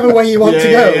whichever way you want to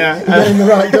go. Yeah. You get in the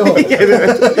right door.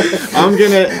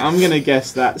 I'm gonna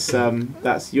guess that's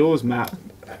yours, Matt.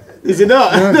 Is it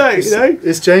not? No,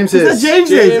 It's James's. Is that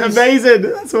James's? Amazing.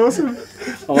 That's awesome.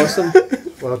 Awesome.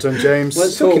 Well done, James.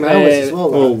 Let's Took hope. him hours as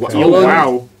well. Oh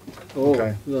wow. Oh,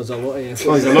 Okay. there's a lot of effort.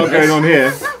 There's a lot going on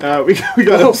here. We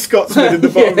got a Scotsman in the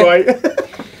bottom right.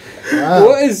 Wow.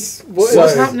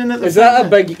 What's happening at the Is that a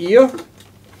big ear?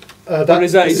 Or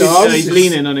is that his arms? He's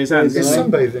leaning on his hands. He's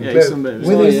sunbathing. Yeah, he's sunbathing.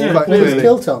 With his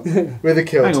kilt on. With a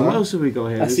kilt Hang on, on. what else have we got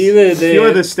here? I see the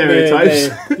You're the stereotypes.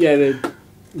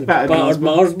 The Battered battered Mars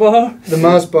Mars bar. The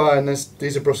Mars bar, and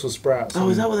these are Brussels sprouts. Oh,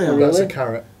 is that what they are? That's Really? a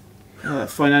carrot.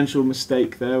 Financial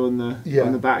mistake there on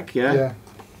the back, Yeah.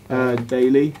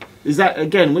 Daily. Is that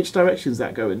again? Which direction is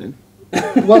that going in?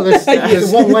 Well,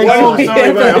 there's one way. Oh,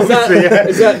 sorry, mate, obviously, yeah.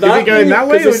 Is that Is it going that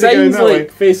way or is it going that way?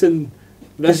 like facing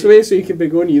this way, so you could be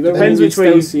going either way. Depends which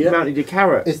way you see you it. mounted your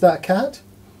carrot. Is that a cat?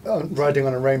 Oh, riding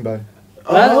on a rainbow.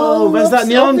 Oh, is that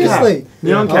neon cat? Obviously.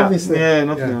 Neon cat. Obviously. Yeah,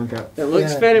 not neon cat. It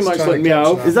looks very much like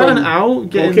Meow. Is that an owl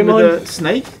getting Pokemon? with a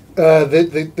snake?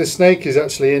 The snake is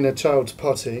actually in a child's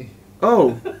potty.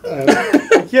 Oh.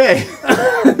 Okay.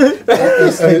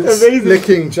 It's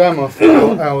licking jam off the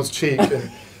owl's cheek,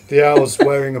 and the owl's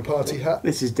wearing a party hat.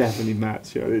 This is definitely Matt,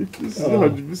 surely. This is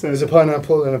 100%. There's a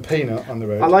pineapple and a peanut on the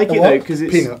road. I like it though because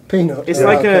it's peanut. It's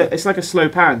it's like a slow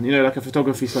pan, you know, like a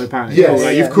photography slow pan. Yeah,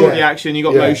 like you've caught the action, you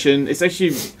got motion. It's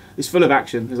actually full of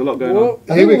action. There's a lot going on.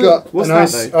 Here we got What's an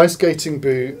that, ice skating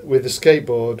boot with a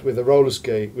skateboard, with a roller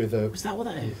skate, with a. Is that what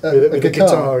that is? With a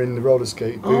guitar in the roller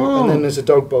skate boot, and then there's a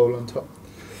dog bowl on top.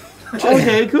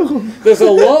 Okay, cool. There's a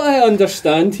lot I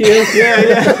understand here.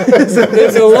 Yeah.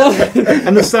 There's a lot.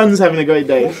 And the sun's having a great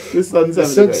day. The sun's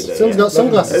having a great day. Sun's got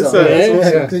sunglasses on.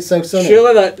 Yeah. It's so sunny.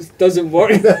 Surely that doesn't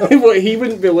work. What, he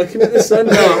wouldn't be looking at the sun.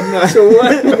 No. So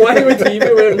why would he be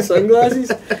wearing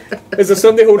sunglasses? Is there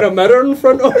somebody holding a mirror in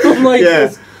front of him like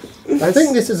this? I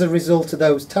think this is a result of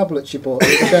those tablets you bought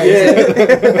the other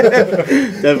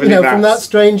day. Definitely. From that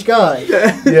strange guy.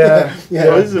 Yeah.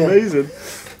 This is amazing.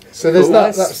 So there's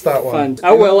that's that one.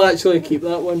 I will actually keep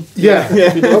that one. Yeah.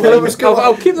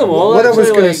 I'll keep them all. What I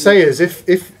was going to say is,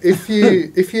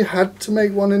 if you had to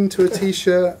make one into a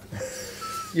T-shirt,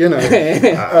 you know.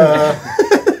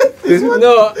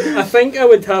 No, I think I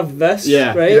would have this.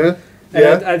 Right. Yeah.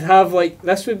 And I'd have like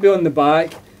this would be on the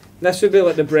back. This would be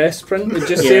like the breast print. It would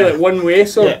just say like one way,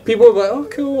 so people would be like, "Oh,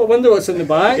 cool! I wonder what's in the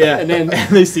back." Yeah. And then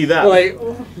they see that. Like,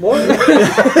 what?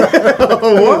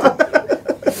 What?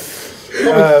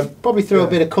 Probably throw a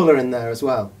bit of colour in there as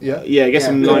well. Yeah, get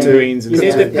some lime greens and You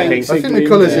stuff. need the pinks I and think the greens,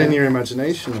 colours are in your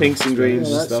imagination. Pinks and greens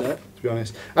and stuff. To be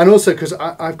honest, and also because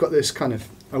I've got this kind of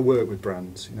I work with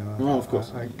brands, you know. Oh, of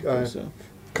course. I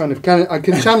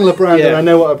can channel a brand and I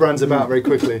know what a brand's about very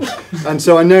quickly, and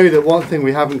so I know that one thing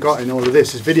we haven't got in all of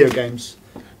this is video games.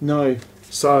 No.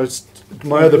 So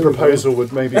my other proposal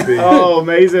would maybe be. Oh,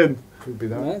 amazing! Could be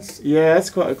that. That's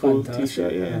quite a cool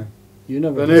T-shirt. Yeah. You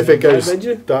never. I don't know if it goes did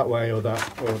you? that way or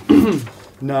that. Or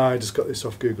no, I just got this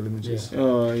off Google Images.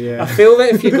 Oh yeah. I feel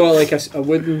that if you got like a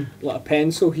wooden like a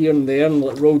pencil here and there and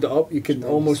like rolled it up, you could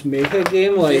almost make a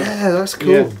game like. Yeah, that's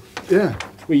cool. Yeah.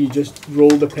 Where you just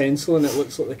roll the pencil and it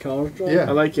looks like the car's drawing. Yeah,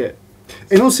 I like it.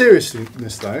 In all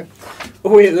seriousness, though.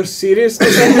 Oh wait, there's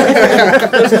seriousness.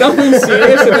 There's nothing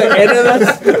serious about any of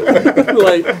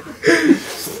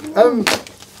this.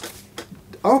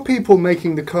 Are people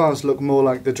making the cars look more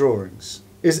like the drawings?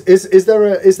 Is there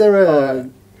a?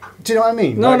 Do you know what I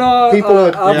mean? No. People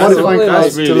are modifying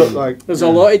cars to look like. There's a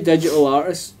lot of digital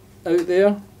artists out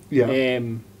there. Yeah.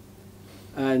 And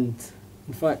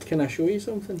in fact, can I show you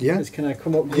something? Yeah. Just can I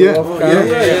come up? Yeah. Off camera?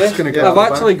 Yeah. It's gonna get I've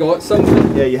actually got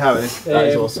something. Yeah, you have it. That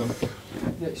is awesome.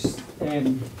 It's,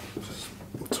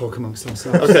 talk amongst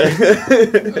themselves. Okay.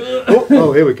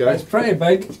 oh, here we go. It's pretty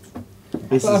big.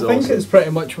 This but is I think awesome. it's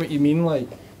pretty much what you mean, like.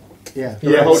 Yeah.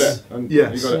 Yeah, hold it.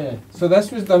 Yes. You got it. Yeah. So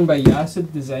this was done by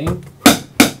Yacid Design.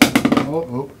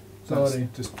 Oh, sorry.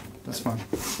 That's fine.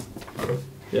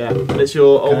 Yeah, it's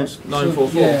your old 944.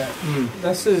 So, yeah,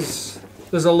 this is.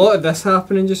 There's a lot of this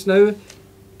happening just now,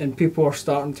 and people are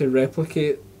starting to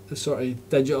replicate the sort of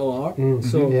digital art.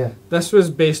 So this was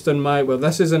based on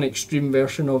this is an extreme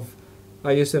version of.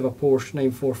 I used to have a Porsche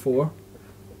 944,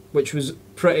 which was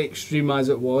pretty extreme as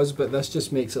it was, but this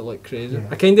just makes it look crazy. Yeah.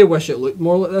 I kind of wish it looked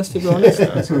more like this, to be honest.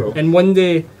 That's cool. And one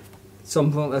day,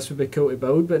 something like this would be cool to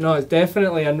build. But no, it's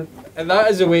definitely, and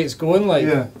that is the way it's going. Like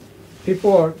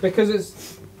people are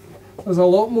because there's a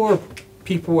lot more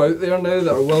people out there now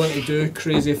that are willing to do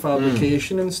crazy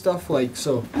fabrication and stuff like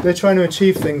so. They're trying to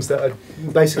achieve things that are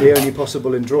basically only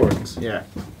possible in drawings. Yeah.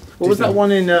 What was that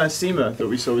one in SEMA that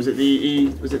we saw? Was it the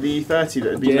E30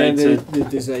 that had been made? The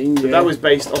design. Yeah. That was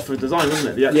based off of design,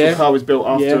 wasn't it? The actual car was built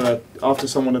after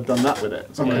someone had done that with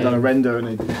it. Someone had done a render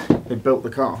and they built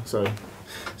the car. So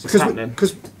it's happening.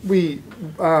 Because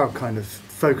our kind of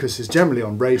focus is generally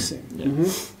on racing. Yeah.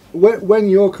 When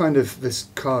you're kind of this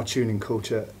car tuning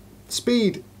culture,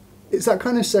 speed. Is that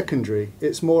kind of secondary?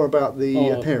 It's more about the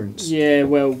appearance. Yeah,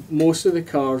 well, most of the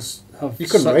cars have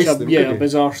such a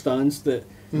bizarre stance that.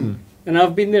 And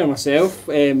I've been there myself.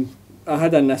 I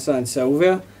had a Nissan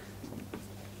Silvia,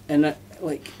 and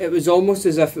it was almost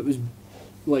as if it was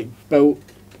like built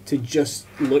to just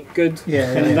look good.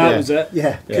 And that was it.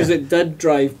 Because it did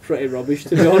drive pretty rubbish,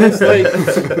 to be honest.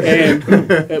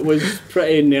 It was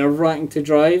pretty nerve-wracking to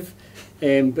drive,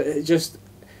 but it just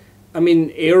I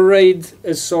mean, Air Ride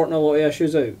is sorting a lot of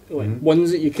issues out. Like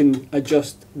ones that you can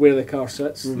adjust where the car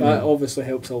sits. That obviously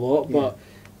helps a lot, but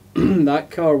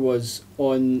that car was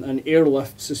on an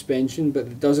airlift suspension, but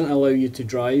it doesn't allow you to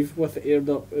drive with it aired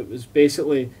up. It was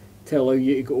basically to allow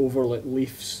you to go over like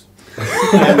leaves.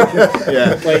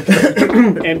 Like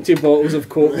empty bottles of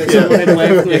Coke that someone had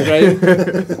left on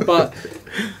the ground. But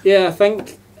yeah, I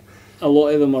think a lot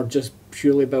of them are just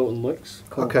purely built on looks.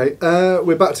 Okay,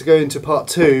 we're about to go into part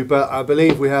 2, but I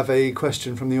believe we have a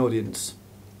question from the audience.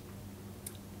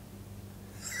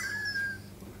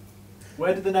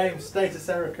 Where did the name Status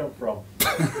Error come from?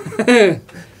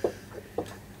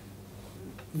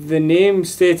 The name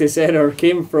Status Error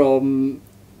came from,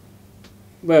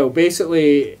 well,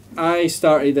 basically I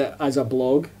started it as a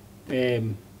blog,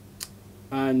 and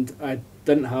I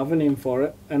didn't have a name for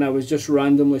it, and I was just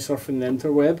randomly surfing the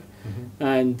interweb,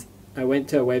 and I went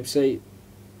to a website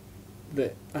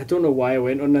that I don't know why I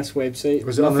went on this website.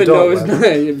 Was it on the dark web?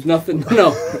 It was nothing.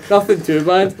 No, nothing too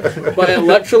bad. But it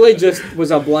literally just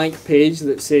was a blank page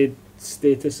that said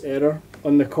status error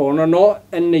on the corner, not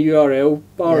in the URL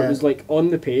bar. It was like on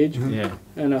the page.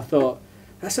 And I thought,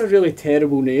 that's a really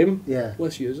terrible name.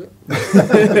 Let's use it. And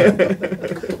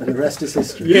the rest is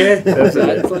history. Yeah,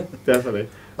 exactly. Definitely.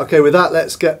 Okay, with that,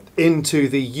 let's get into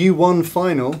the U1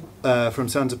 final from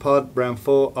Santa Pod, round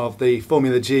 4 of the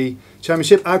Formula G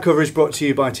Championship. Our coverage brought to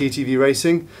you by TTV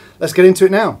Racing. Let's get into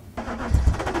it now.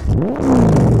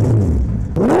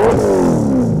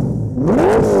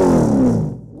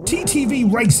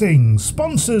 TTV Racing,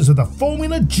 sponsors of the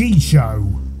Formula G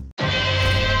Show.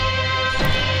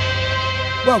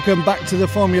 Welcome back to the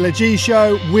Formula G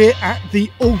Show. We're at the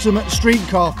Ultimate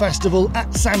Streetcar Festival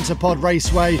at Santa Pod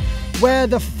Raceway, where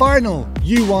the final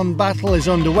U1 battle is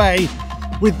underway,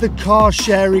 with the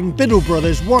car-sharing Biddle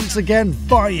brothers once again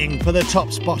vying for the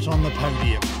top spot on the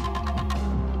podium.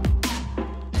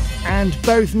 And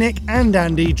both Nick and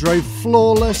Andy drove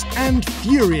flawless and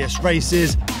furious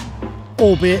races,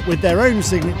 albeit with their own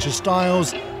signature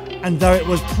styles. And though it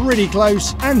was pretty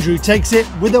close, Andrew takes it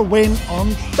with a win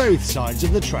on both sides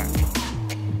of the track.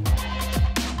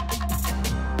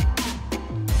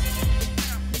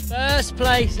 First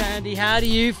place, Andy. How do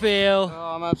you feel?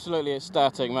 Oh, I'm absolutely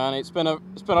ecstatic, man. It's been a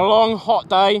long, hot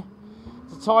day.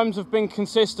 The times have been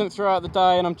consistent throughout the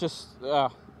day, and I'm just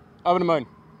over the moon.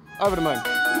 Over the moon.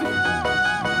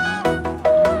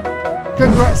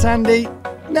 Congrats, Andy.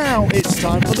 Now it's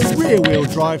time for the rear-wheel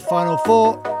drive Final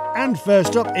 4. And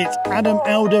first up, it's Adam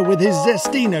Elder with his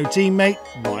Zestino teammate,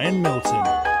 Ryan Milton.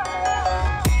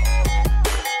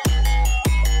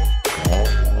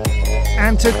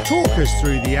 And to talk us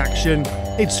through the action,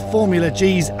 it's Formula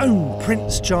G's own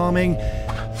Prince Charming,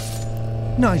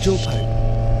 Nigel Pope.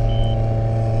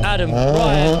 Adam,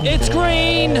 Ryan, it's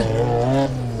green!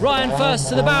 Ryan first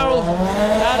to the barrel.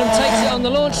 Adam takes it on the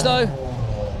launch though.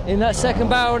 In that second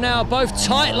barrel now, both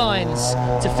tight lines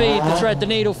to feed the thread the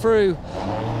needle through.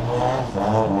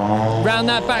 Round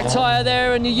that back tyre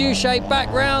there and the U-shaped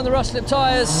back round, the rust-lip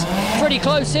tyres. Pretty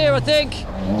close here, I think.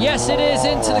 Yes, it is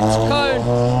into the cone.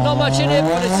 Not much in it,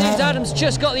 but it seems Adam's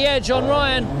just got the edge on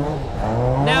Ryan.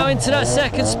 Now into that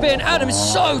second spin. Adam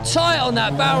is so tight on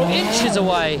that barrel, inches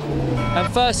away.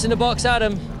 And first in the box,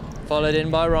 Adam, followed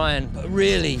in by Ryan. But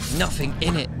really, nothing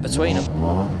in it between them.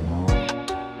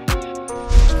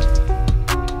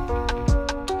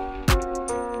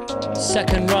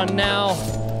 Second run now.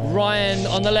 Ryan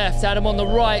on the left, Adam on the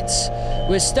right.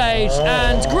 We're staged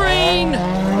and green.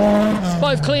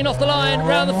 Both clean off the line,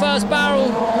 round the first barrel.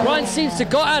 Ryan seems to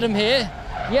got Adam here.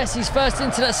 Yes, he's first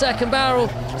into that second barrel.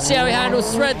 See how he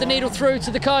handles, thread the needle through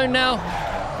to the cone now.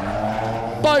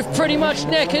 Both pretty much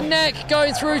neck and neck,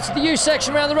 going through to the U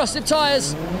section around the rusted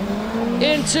tyres.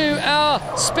 Into our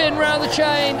spin round the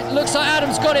chain. Looks like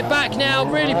Adam's got it back now,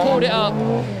 really pulled it up.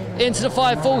 Into the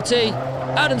 540.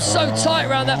 Adam's so tight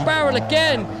around that barrel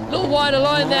again. Little wider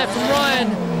line there from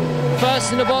Ryan.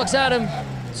 First in the box, Adam.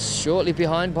 Shortly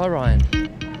behind by Ryan.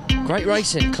 Great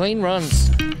racing, clean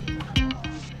runs.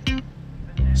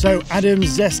 So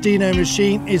Adam's Zestino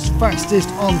machine is fastest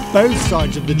on both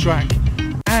sides of the track.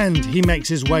 And he makes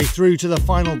his way through to the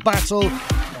final battle,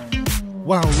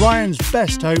 while Ryan's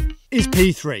best hope is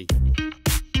P3.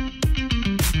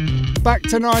 Back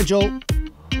to Nigel.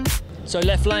 So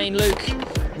left lane, Luke.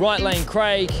 Right lane,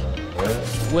 Craig.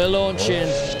 We're launching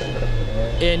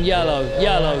in yellow,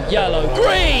 yellow, yellow,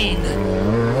 green!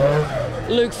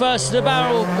 Luke first to the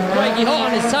barrel, Craigie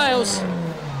hot on his tails.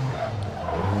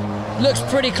 Looks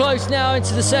pretty close now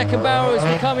into the second barrel as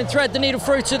we come and thread the needle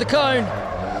through to the cone.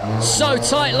 So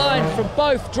tight line from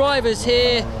both drivers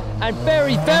here and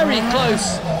very, very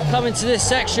close coming to this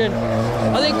section.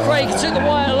 I think Craig took the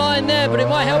wire line there, but it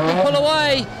might help him pull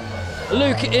away.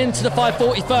 Luke into the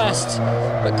 540 first.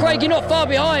 But Craig, you're not far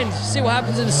behind. See what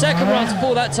happens in the second run to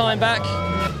pull that time back.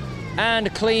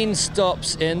 And clean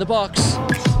stops in the box.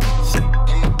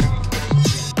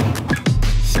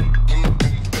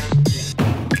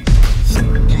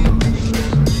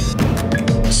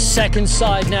 Second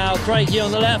side now, Craigie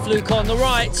on the left, Luke on the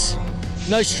right.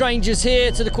 No strangers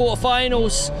here to the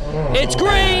quarterfinals. It's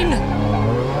green!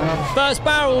 First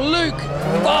barrel, Luke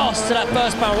fast to that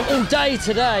first barrel all day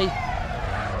today.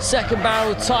 Second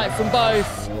barrel tight from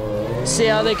both. See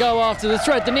how they go after the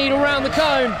thread the needle round the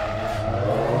cone.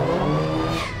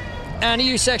 And a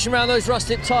U-section around those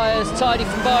rust-tip tyres, tidy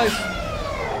from both.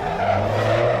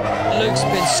 Luke's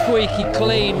been squeaky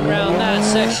clean around that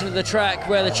section of the track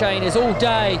where the chain is all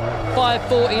day.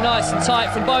 540 nice and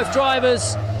tight from both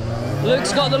drivers.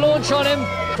 Luke's got the launch on him.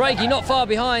 Craigie not far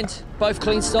behind. Both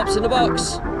clean stops in the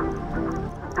box.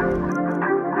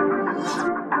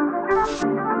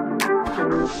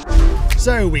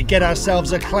 So we get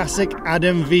ourselves a classic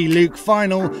Adam v Luke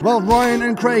final, while Ryan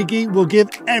and Craigie will give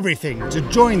everything to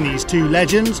join these two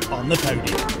legends on the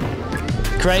podium.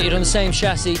 Created on the same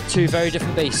chassis, two very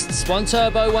different beasts. One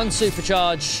turbo, one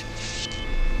supercharge.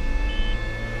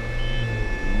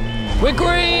 We're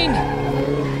green!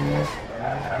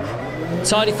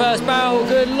 Tidy first barrel,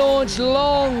 good launch,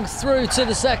 long through to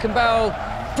the second barrel.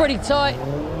 Pretty tight.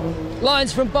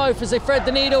 Lines from both as they thread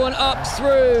the needle and up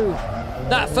through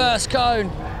that first cone.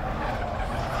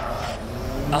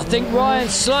 I think Ryan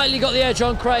slightly got the edge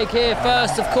on Craig here.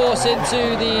 First, of course, into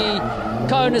the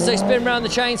cone as they spin around the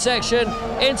chain section,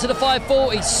 into the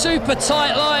 540. Super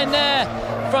tight line there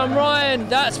from Ryan.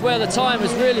 That's where the time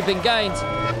has really been gained.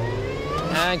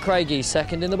 And Craigie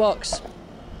second in the box.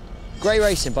 Great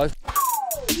racing, both.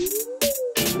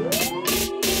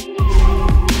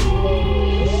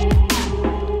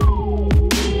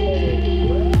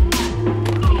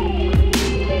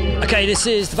 Okay, this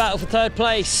is the battle for third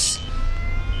place.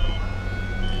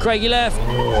 Craigie left,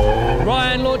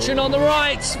 Ryan launching on the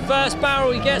right. First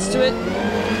barrel, he gets to it.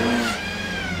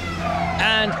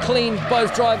 And clean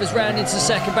both drivers round into the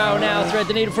second barrel now. Thread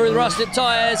the needle through the rusted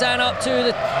tyres and up to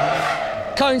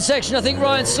the cone section. I think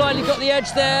Ryan slightly got the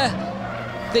edge there.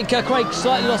 I think Craig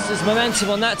slightly lost his momentum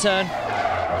on that turn.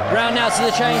 Round now to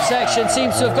the chain section.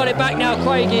 Seems to have got it back now,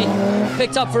 Craigie.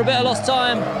 Picked up for a bit of lost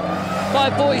time.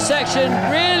 540 section,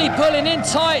 really pulling in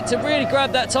tight to really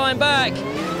grab that time back.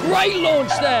 Great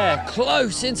launch there,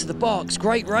 close into the box.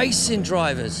 Great racing,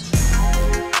 drivers.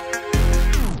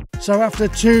 So after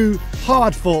two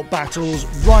hard-fought battles,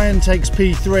 Ryan takes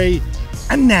P3,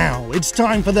 and now it's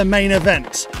time for the main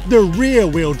event, the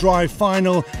rear-wheel drive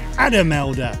final, Adam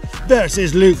Elder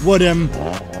versus Luke Woodham.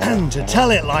 And to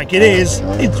tell it like it is,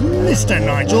 it's Mr.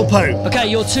 Nigel Pope. Okay,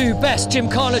 your two best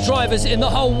Gymkhana drivers in the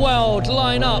whole world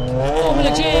line up.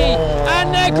 Formula G,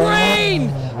 and they're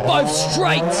green! Both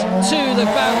straight to the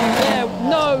barrel there.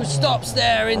 No stops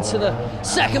there into the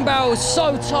second barrel.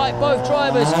 So tight, both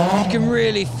drivers. You can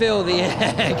really feel the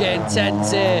air getting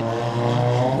tense here.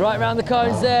 Right round the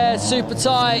cones there, super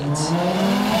tight.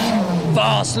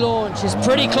 Fast launch is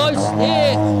pretty close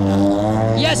here.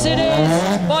 Yes, it is.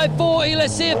 540.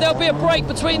 Let's see if there'll be a break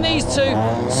between these two.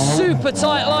 Super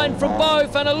tight line from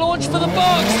both and a launch for the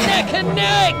box. Neck and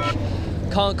neck.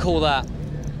 Can't call that.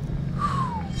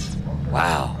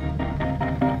 Wow.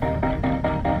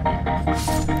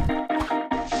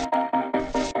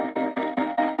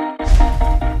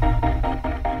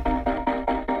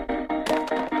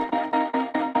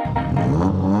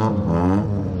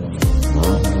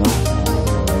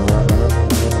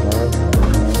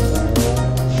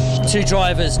 Two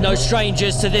drivers, no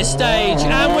strangers to this stage,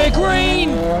 and we're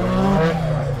green!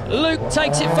 Luke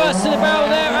takes it first to the barrel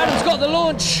there, Adam's got the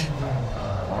launch.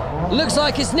 Looks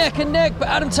like it's neck and neck, but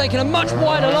Adam taking a much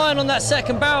wider line on that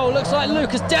second barrel. Looks like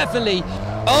Luke has definitely...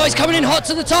 Oh, he's coming in hot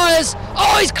to the tyres!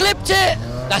 Oh, he's clipped it!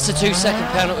 That's a 2-second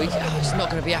penalty. Oh, he's not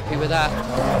going to be happy with that.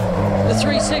 The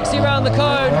 360 around the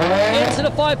cone, into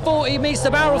the 540, meets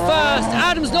the barrel first.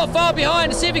 Adam's not far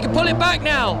behind, to see if he can pull it back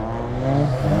now.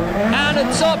 And a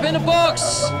top in the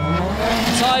box.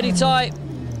 Tidy tight.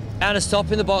 And a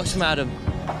stop in the box from Adam.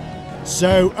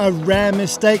 So a rare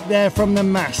mistake there from the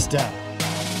master.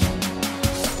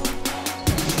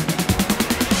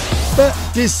 But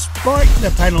despite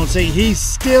the penalty, he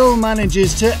still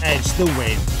manages to edge the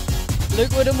win.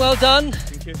 Luke Woodham, well done.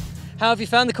 Thank you. How have you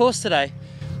found the course today?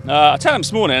 I turned up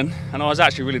this morning and I was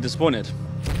actually really disappointed.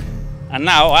 And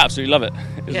now I absolutely love it.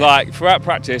 It's like, throughout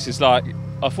practice, it's like,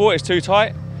 I thought it's too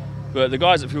tight, but the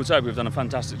guys at Fuel Turbo have done a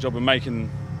fantastic job of making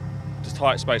this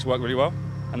tight space work really well.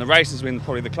 and the race has been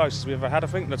probably the closest we've ever had. I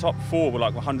think the top 4 were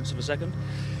like 100ths of a second.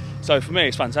 So for me,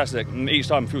 it's fantastic, and each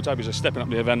time Fueltopia's just stepping up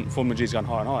the event, Formula G's going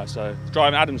higher and higher. So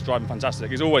Adam's driving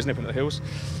fantastic. He's always nipping at the heels.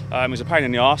 He's a pain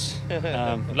in the arse.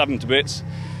 I love him to bits.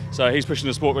 So he's pushing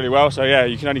the sport really well. So yeah,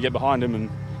 you can only get behind him and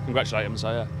congratulate him.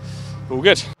 So yeah, all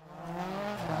good.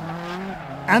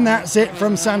 And that's it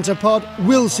from Santa Pod.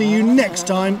 We'll see you next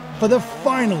time for the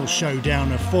final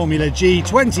showdown of Formula G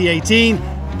 2018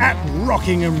 at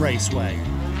Rockingham Raceway.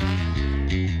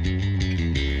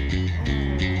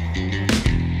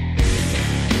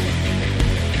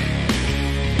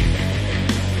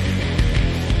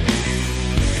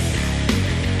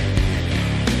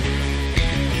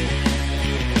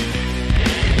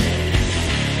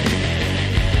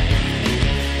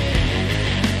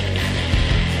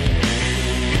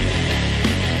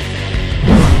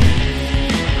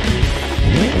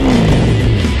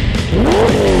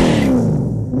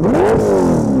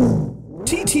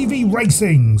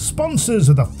 Racing, sponsors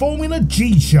of the Formula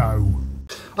G show.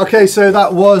 Okay, so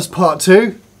that was part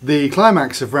 2, the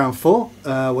climax of round 4.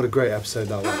 What a great episode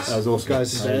that was. That was awesome,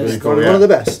 guys. Really cool, One of the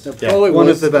best. Yeah. One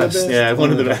of the best. Yeah,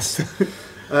 one of the best.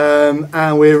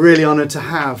 And we're really honoured to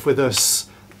have with us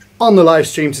on the live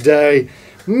stream today,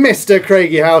 Mr.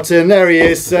 Craigie Houghton. There he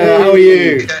is. How are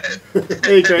you?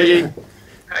 Hey, Craigie.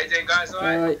 How you doing, guys? All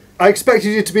right? I expected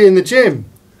you to be in the gym.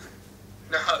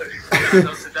 No,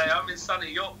 not today. I'm in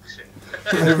sunny Yorkshire.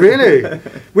 Really?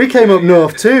 We came up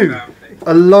north too.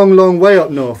 A long, long way up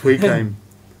north we came.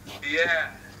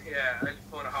 Yeah, only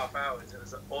 4.5 hours. It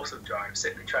was an awesome drive,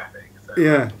 sitting in traffic. So,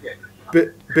 Yeah.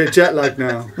 Bit jet lag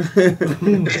now. yeah,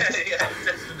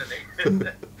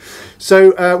 definitely.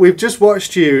 So we've just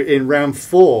watched you in round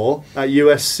 4 at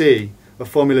USC of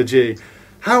Formula G.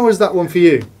 How was that one for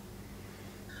you?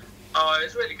 Oh, it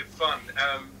was really good fun.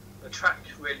 The track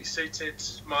really suited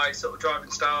my sort of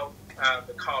driving style.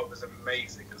 The car was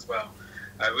amazing as well.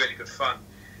 Really good fun.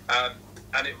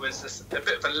 And it was a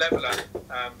bit of a leveller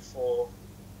for,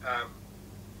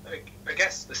 I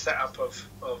guess, the setup of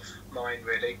mine,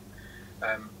 really.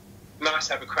 Nice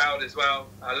to have a crowd as well.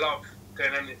 I love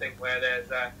doing anything where there's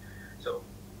sort of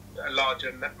a larger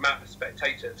amount of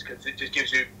spectators, because it just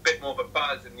gives you a bit more of a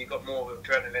buzz and you've got more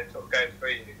adrenaline sort of going through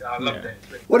you. I loved it.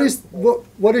 What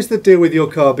is the deal with your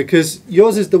car? Because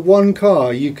yours is the one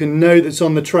car you can know that's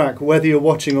on the track whether you're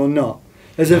watching or not.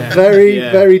 There's a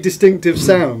very distinctive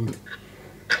sound.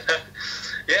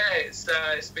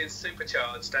 Yeah, it's been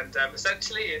supercharged, and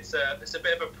essentially it's a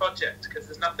bit of a project, because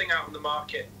there's nothing out on the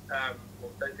market. I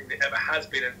don't think there ever has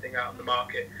been anything out on the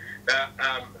market that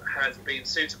has been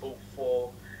suitable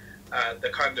for the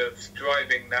kind of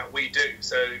driving that we do.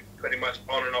 So pretty much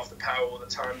on and off the power all the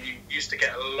time. You used to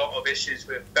get a lot of issues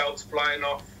with belts flying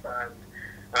off,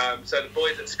 and so the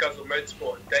boys at Scuzzle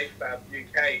Motorsport and Dayfab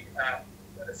UK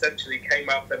essentially came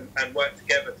up and worked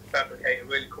together to fabricate a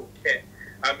really cool kit.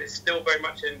 It's still very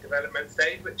much in development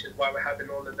stage, which is why we're having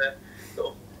all of the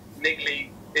sort of niggly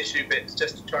issue bits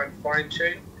just to try and fine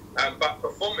tune. But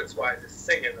performance-wise, it's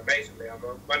singing amazingly. I'm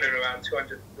running around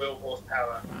 200 wheel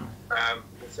horsepower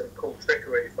with some cool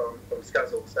trickery from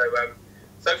Scuzzle.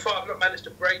 So far I've not managed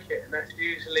to break it, and that's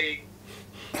usually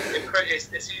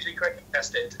it's usually correctly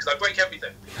tested, because I break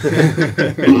everything.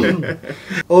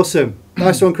 Awesome.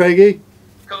 Nice one, Craigie.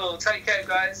 Cool. Take care,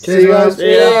 guys. See you guys. See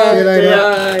you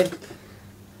later.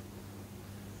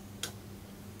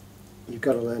 You've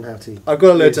got to learn how to. I've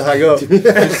got to learn to hang up.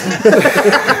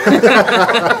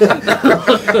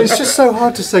 It's just so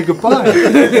hard to say goodbye.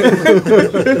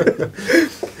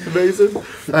 Amazing.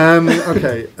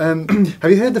 Okay.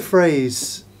 Have you heard the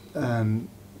phrase,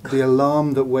 the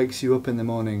alarm that wakes you up in the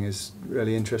morning is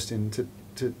really interesting to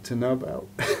know about?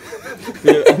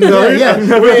 No,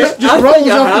 it just rolls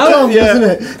off the tongue, doesn't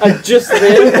it? I just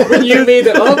then, when you made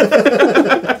it up.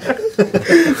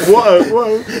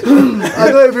 Whoa.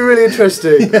 I thought it'd be really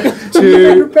interesting You've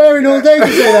been preparing all day to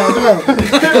say that as well.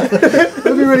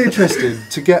 It'd be really interesting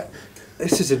to get.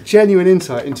 This is a genuine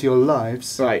insight into your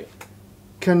lives. Right.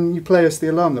 Can you play us the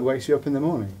alarm that wakes you up in the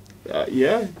morning?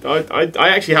 Yeah, I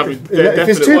actually haven't. If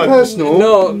it's too personal,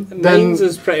 no, then mine's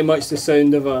is pretty much the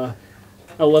sound of a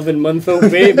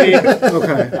 11-month-old baby.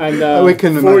 Okay. And we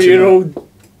can 4-year-old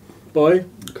boy.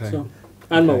 Okay. So,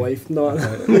 and my wife. No.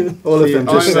 All of them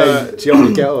just say, "Do you want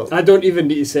to get up?" I don't even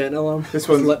need to set an alarm. This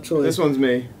one's literally. This one's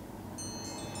me.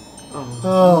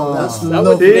 Oh, that's that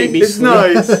lovely. would make me It's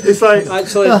nice. It's like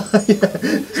actually,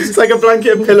 it's like a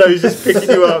blanket and pillows just picking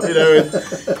you up,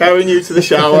 and carrying you to the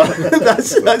shower.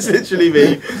 that's literally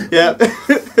me. Yeah.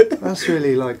 That's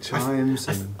really like chimes.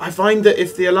 And I find that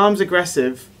if the alarm's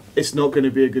aggressive, it's not going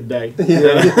to be a good day.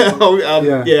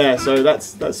 Yeah. Yeah. So that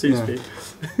suits me.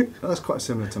 That's quite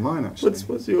similar to mine, actually.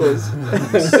 What's yours?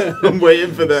 I'm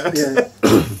waiting for that. Yeah.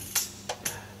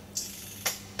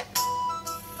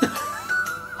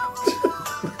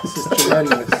 This is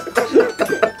tremendous.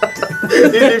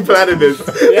 You've been planning this.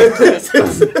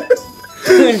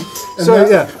 So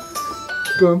yeah,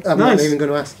 go on. I'm not even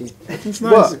going to ask you. It's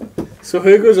nice. What? So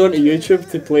who goes onto YouTube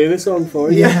to play the song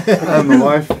for you? Yeah. My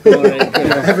wife. All right,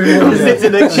 good. Everyone.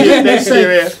 Next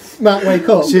year. Matt, wake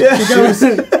up. She goes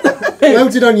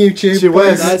loaded on YouTube. She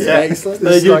wears That's excellent.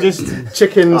 There's like just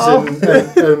chickens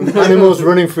and animals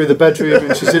running through the bedroom,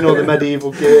 and she's in all the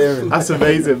medieval gear. And That's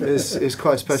amazing. it's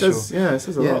quite special. It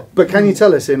says a lot. But can you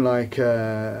tell us in like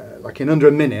in under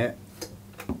a minute,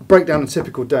 break down a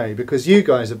typical day, because you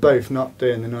guys are both not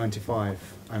doing the 9 to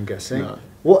 5, I'm guessing. No.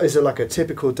 What is like a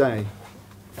typical day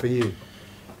for you?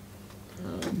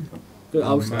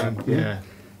 I'll start. Yeah.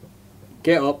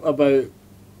 Get up about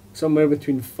somewhere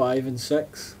between 5 and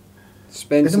 6.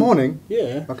 Spend In the morning?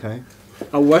 Yeah. Okay.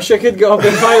 I wish I could get up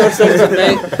at 5 or 6 at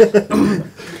night.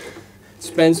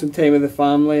 Spend some time with the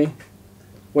family.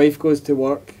 Wife goes to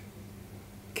work.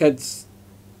 Kids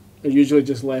are usually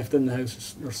just left in the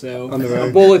house themselves. On their own.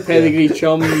 A bowl of pedigree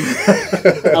chums,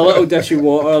 a little dish of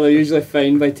water. They're usually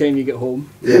fine by the time you get home.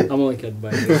 Yeah. I'm only kidding,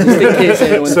 by the way. Just in case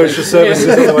anyone Social thinks-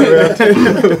 services all the way around.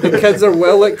 The kids are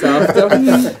well looked after.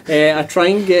 I try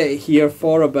and get here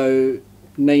for about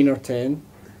 9 or 10.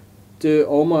 Do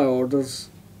all my orders.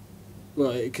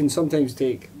 Like, it can sometimes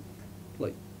take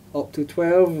like up to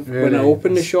 12 when Really? I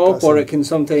open the shop, That's or a it can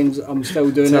sometimes I'm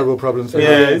still doing terrible it. problem for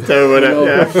Yeah, it's terrible.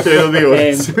 Yeah, doing all the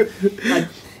orders.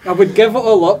 I would give it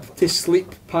all up to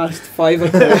sleep past 5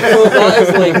 o'clock. So that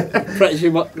is like pretty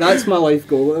much, that's my life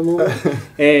goal at the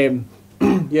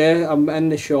moment. Yeah, I'm in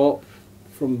the shop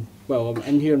I'm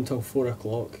in here until 4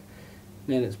 o'clock.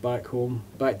 Then it's back home,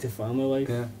 back to family life.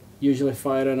 Yeah. Usually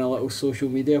fire in a little social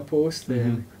media post,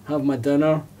 then have my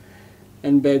dinner,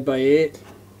 in bed by 8.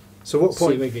 So what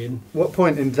point? Same again. What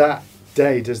point in that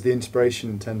day does the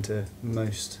inspiration tend to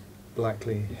most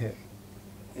likely hit?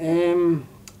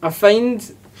 I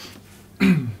find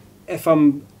if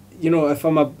I'm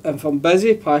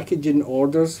busy packaging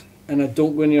orders and I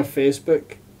don't go near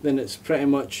Facebook, then it's pretty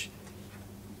much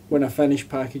when I finish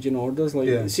packaging orders.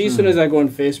 Like, see, as soon as I go on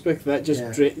Facebook, that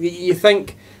just you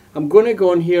think I'm going to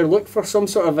go on here, look for some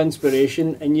sort of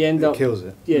inspiration, and you end up kills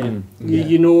it. Yeah,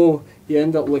 you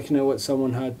end up looking at what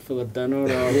someone had for their dinner,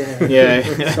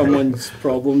 or someone's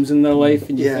problems in their life,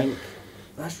 and you think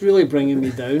that's really bringing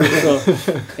me down. So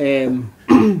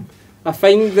I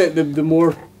find that the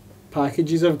more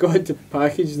packages I've got to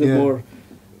package, the more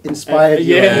inspired.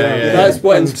 That's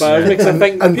what inspires me, because I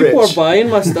think people are buying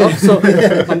my stuff, so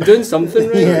I'm doing something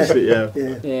right.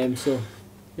 So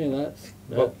that's.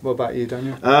 What about you,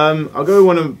 Daniel? I'll go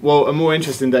a more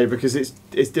interesting day, because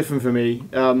it's different for me.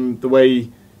 The way,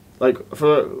 like,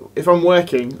 if I'm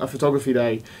working a photography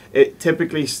day, it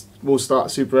typically will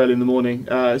start super early in the morning.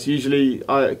 It's usually,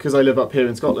 because I live up here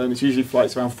in Scotland, it's usually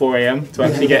flights around 4 AM to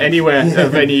actually get anywhere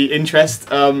of any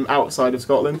interest outside of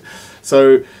Scotland.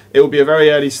 So it will be a very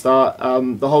early start.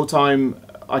 The whole time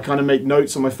I kind of make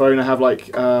notes on my phone. I have like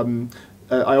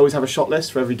I always have a shot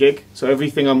list for every gig, so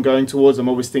everything I'm going towards, I'm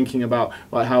always thinking about,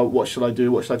 like, what should I do,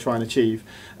 what should I try and achieve.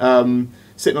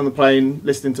 Sitting on the plane,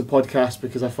 listening to podcasts,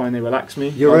 because I find they relax me.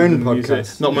 Your own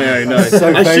podcast? Not my own, no.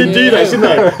 So I should do that, shouldn't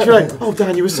I? Should I? Oh,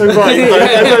 Dan, you were so right.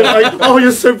 Like, oh,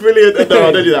 you're so brilliant. No,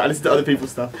 I don't do that. I listen to other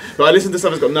people's stuff. But I listen to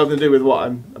stuff that's got nothing to do with what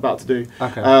I'm about to do.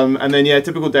 Okay. And then,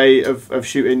 typical day of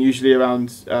shooting, usually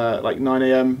around like 9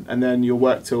 AM, and then you'll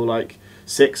work till like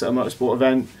 6 at a motorsport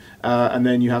event. And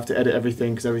then you have to edit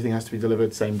everything, because everything has to be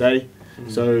delivered same day.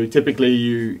 So typically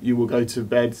you will go to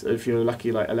bed, if you're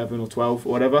lucky, like 11 or 12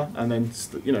 or whatever, and then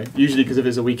usually, because if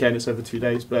it's a weekend, it's over 2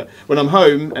 days. But when I'm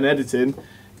home and editing,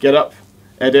 get up,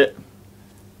 edit,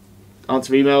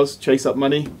 answer emails, chase up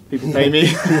money, people pay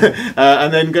me,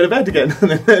 and then go to bed again.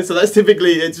 So that's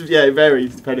typically, it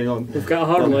varies depending on. We've got a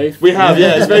hard life. We have,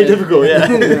 it's very difficult,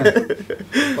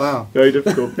 Wow. Very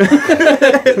difficult.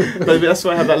 But that's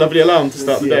why I have that lovely alarm to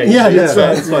start the day.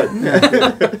 That's fine.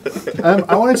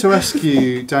 I wanted to ask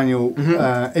you, Daniel,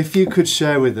 if you could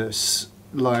share with us,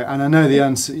 like, and I know the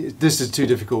answer, this is too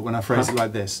difficult when I phrase it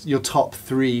like this, your top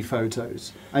 3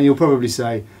 photos. And you'll probably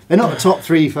say, they're not the top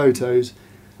 3 photos.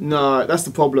 No, that's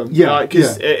the problem. Yeah,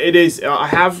 because it is. I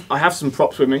have some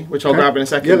props with me, which I'll grab in a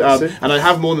second. And I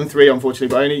have more than 3, unfortunately,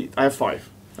 but I have 5.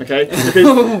 Okay,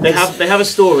 because they have a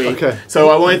story. Okay. So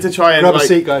I wanted to try and grab a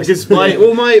seat, guys. Because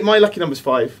my lucky number's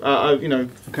 5. I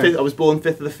was born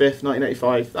 5th of the 5th,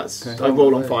 1985. That's I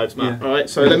roll on 5s, Matt. Yeah. All right.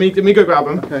 So let me go grab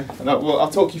them. Okay. And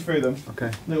I'll talk you through them. Okay.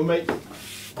 And it will make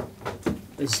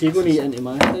Is he going to eat into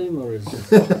my time, or is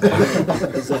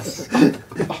this?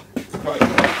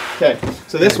 Okay,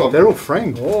 so this one. They're all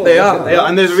framed. Oh, they are,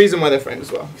 and there's a reason why they're framed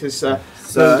as well. Because so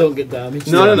don't get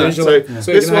damaged. No. So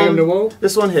this one,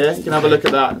 this one here, you can have a look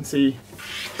at that and see.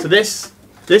 So this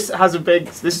has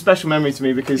this is special memory to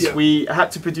me because we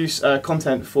had to produce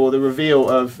content for the reveal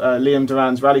of Liam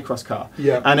Duran's rallycross car.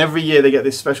 Yeah. And every year they get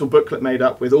this special booklet made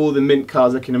up with all the mint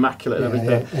cars looking immaculate and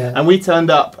everything. Yeah. And we turned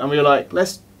up and we were like,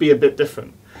 let's be a bit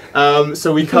different.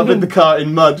 So we covered the car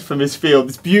in mud from his field.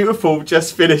 This beautiful,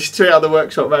 just finished, straight out of the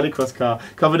workshop rallycross car.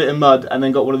 Covered it in mud, and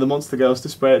then got one of the monster girls to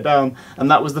spray it down. And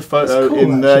that was the photo cool,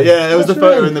 in the it was the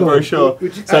photo in the brochure.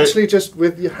 Would you So- actually just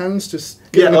with your hands just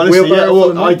honestly,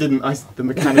 well, I didn't. The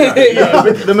mechanic.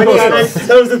 The mechanic.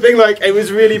 That was the thing. Like, it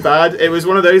was really bad. It was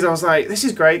one of those. I was like, "This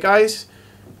is great, guys,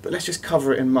 but let's just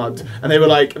cover it in mud." And they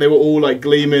were all like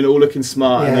gleaming, all looking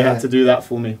smart, and they had to do that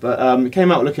for me. But it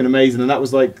came out looking amazing, and that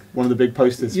was like one of the big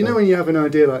posters. You know, when you have an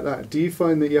idea like that, do you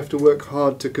find that you have to work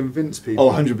hard to convince people?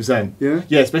 Oh, 100%. Yeah?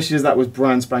 Yeah, especially as that was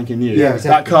brand spanking new. Yeah,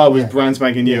 That car was brand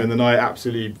spanking new, and then I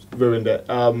absolutely ruined it.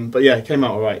 But yeah, it came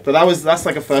out alright. But that's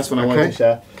like a first one I wanted to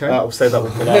share. Okay. I'll save that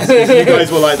one for last. 'Cause you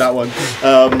guys will like that one.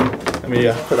 Let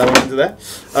me put that one into there.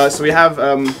 So we have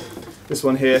this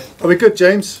one here. Are we good,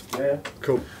 James? Yeah.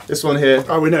 Cool. This one here.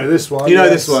 Oh, we know this one. You know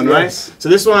yes, this one, right? So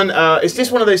this one, it's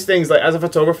just one of those things, like as a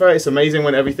photographer, it's amazing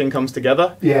when everything comes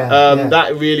together.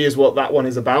 That really is what that one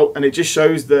is about. And it just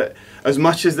shows that as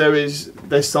much as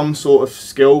there's some sort of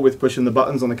skill with pushing the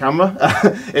buttons on the camera,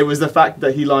 it was the fact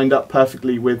that he lined up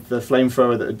perfectly with the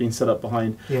flamethrower that had been set up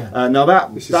behind. Now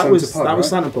that was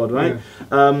Santa Pod, right?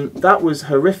 That was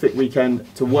horrific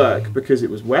weekend to work because it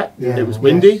was wet, it was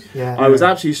windy. I was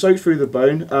absolutely soaked through the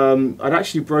bone. I'd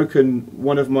actually broken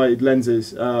one of my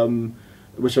lenses,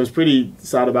 which I was pretty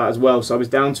sad about as well. So I was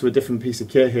down to a different piece of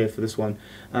kit here for this one,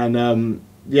 and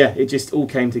it just all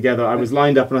came together. I was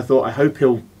lined up, and I thought, I hope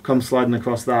he'll come sliding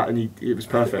across that, and it was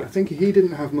perfect. I think he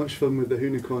didn't have much fun with the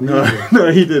unicorn. No,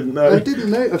 no, he didn't. No. I didn't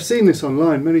know. I've seen this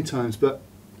online many times, but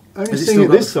only Has he seeing still it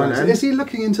got this the front time. end? Is he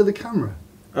looking into the camera?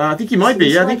 I think he might be.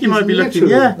 Yeah, I think he might be looking.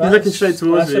 literally- Yeah, he's looking straight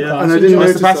towards me. Yeah, And I didn't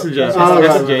that's the notice passenger. that. That's Oh, the right,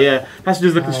 passenger. right. Yeah,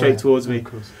 passenger's looking straight towards me.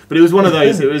 But it was one of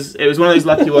those. It was one of those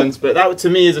lucky ones. But that to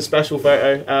me is a special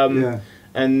photo.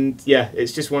 And yeah,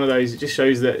 it's just one of those. It just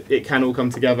shows that it can all come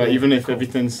together, even if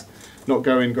everything's not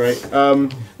going great.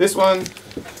 This one,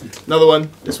 another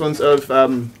one. This one's of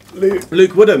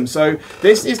Luke Woodham. So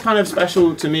this is kind of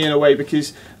special to me in a way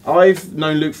because I've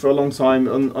known Luke for a long time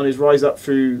on his rise up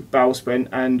through Barrel Sprint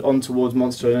and on towards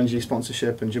Monster Energy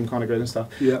sponsorship and Gymkhana Grid and stuff.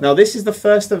 Yeah. Now this is the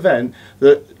first event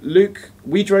that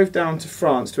we drove down to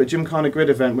France to a Gymkhana Grid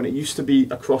event when it used to be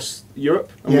across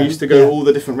Europe, and we used to go all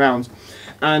the different rounds.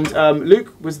 And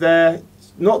Luke was there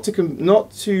not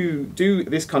to do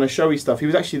this kind of showy stuff. He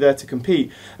was actually there to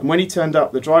compete. And when he turned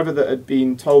up, the driver that had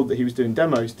been told that he was doing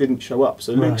demos didn't show up.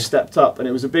 So Luke stepped up, and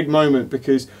it was a big moment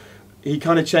because he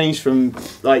kind of changed from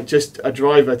like just a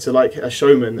driver to like a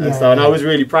showman and stuff. And I was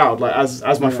really proud, like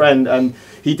as my friend. And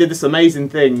he did this amazing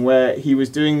thing where he was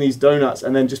doing these donuts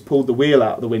and then just pulled the wheel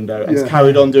out the window and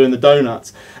carried on doing the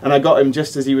donuts. And I got him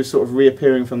just as he was sort of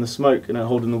reappearing from the smoke,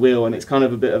 holding the wheel. And it's kind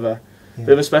of a bit of a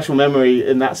special memory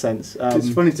in that sense. It's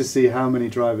funny to see how many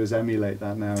drivers emulate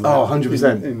that now. Oh,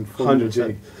 100%. In Formula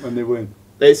G when they win.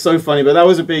 It's so funny, but that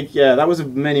was a big, that was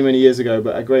many years ago,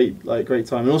 but a great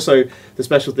time. And also the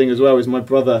special thing as well is my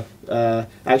brother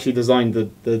actually designed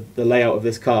the layout of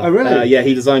this car. Oh really? Yeah,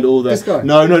 he designed all the. This guy?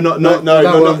 No, not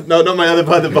my other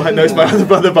brother behind. No, it's my other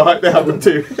brother behind. They have them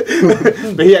too.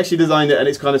 But he actually designed it, and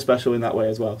it's kind of special in that way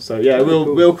as well. So yeah,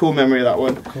 real cool memory of that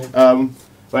one. Cool.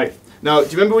 Right. Now,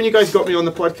 do you remember when you guys got me on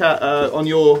the podcast on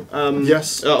your on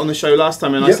the show last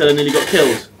time, and I said I nearly got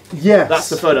killed? Yes. That's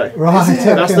the photo. Right.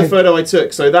 That's the photo I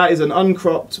took. So that is an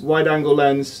uncropped wide-angle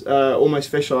lens,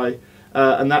 almost fisheye,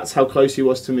 and that's how close he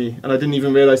was to me. And I didn't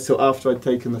even realise till after I'd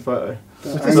taken the photo.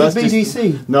 Is it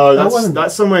BDC? No,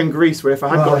 that's somewhere in Greece where if I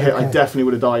had got hit, I definitely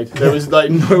would have died. There was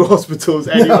like no hospitals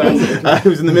anywhere. It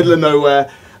was in the middle of nowhere.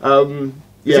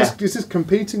 Is this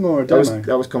competing or a demo?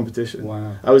 That was competition.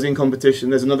 Wow. I was in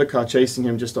competition. There's another car chasing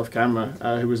him just off camera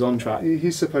who was on track.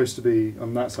 He's supposed to be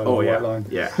on that side of the white line.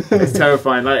 Yeah, it's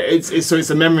terrifying. Like it's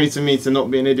a memory to me to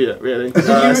not be an idiot. Really. Did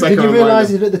you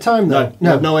realise it at the time though? No,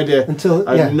 I had no idea.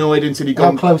 I had no idea until he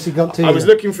got. How close he got to you? I was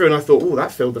looking through and I thought, oh,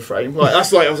 that filled the frame. Like I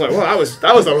was like, well,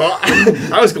 that was a lot.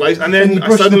 That was close. And then you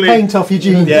brushed suddenly the paint off your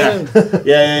jeans.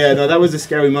 Yeah. No, that was a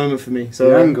scary moment for me. So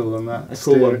the angle on that,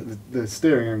 the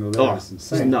steering angle there is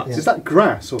insane. Nuts. Is that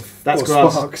grass or that's or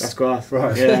grass? Sparks? That's grass.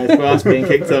 Right. Yeah, it's grass being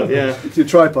kicked up. Yeah. It's your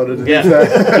tripod. Yeah.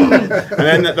 And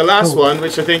then the last one,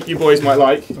 which I think you boys might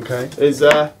like, is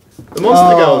The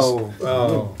Monster Girls.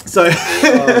 Oh. So,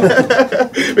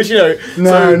 but you know,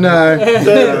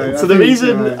 so the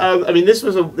reason, I mean, this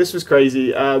was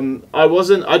crazy. I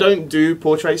don't do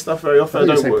portrait stuff very often. I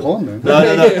don't say porn then. No.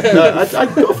 I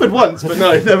offered once, but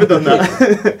no, never done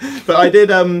that. But I did.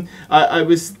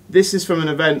 This is from an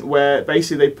event where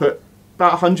basically they put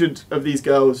about 100 of these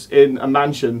girls in a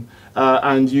mansion.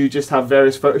 And you just have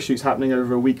various photo shoots happening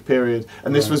over a week period,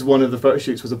 and this was one of the photo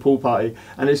shoots, was a pool party,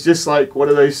 and it's just like one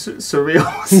of those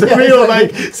surreal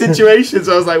like situations.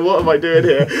 I was like, what am I doing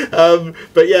here?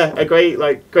 But yeah, a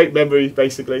great memory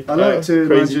basically. I like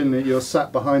to imagine that you're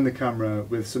sat behind the camera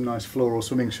with some nice floral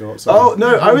swimming shorts. Oh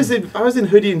no, I was in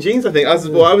hoodie and jeans. I think I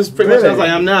was pretty much as I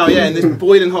am now. Yeah, in this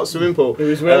boiling hot swimming pool. He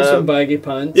was wearing some baggy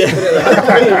pants. Yeah.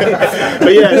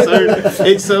 But yeah, so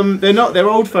it's they're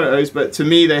old photos, but to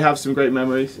me they have some great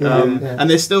memories, and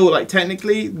they're still, like,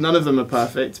 technically none of them are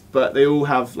perfect, but they all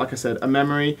have, like I said, a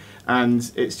memory,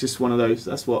 and it's just one of those.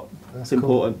 That's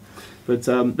important. But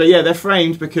yeah, they're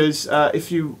framed because I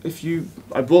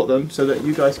bought them so that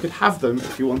you guys could have them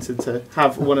if you wanted to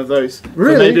have one of those.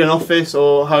 Really? For maybe an office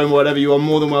or home or whatever. You are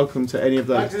more than welcome to any of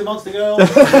those. Back to the Monster Girls.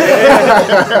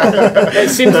 It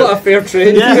seems like a fair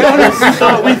trade. Yeah,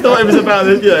 we thought it was about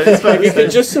this. If you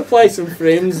could just supply some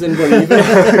frames, then we'll leave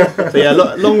it. So yeah,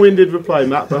 long-winded reply,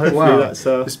 Matt, but hopefully that's...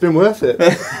 It's been worth it.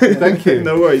 Thank you.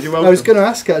 No worries, you're welcome. I was going to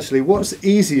ask, actually, what's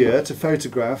easier to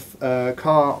photograph,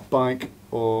 car, bike,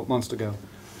 or Monster Girl?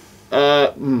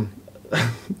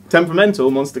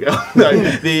 Temperamental Monster Girl. No,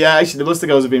 actually the Monster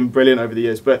Girls have been brilliant over the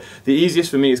years, but the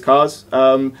easiest for me is cars.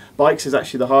 Bikes is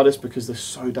actually the hardest because they're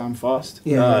so damn fast.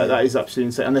 That is absolutely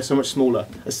insane, and they're so much smaller.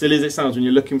 As silly as it sounds, when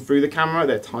you're looking through the camera,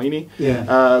 they're tiny.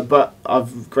 But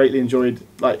I've greatly enjoyed.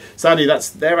 Like, sadly,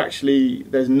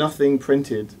 there's nothing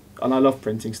printed. And I love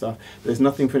printing stuff. There's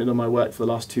nothing printed on my work for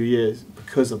the last 2 years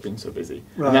because I've been so busy.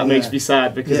 And that makes me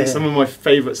sad because some of my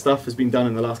favourite stuff has been done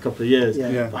in the last couple of years.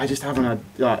 But I just haven't had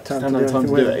time to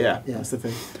do it. Yeah, that's the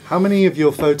thing. How many of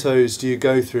your photos do you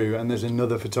go through and there's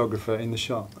another photographer in the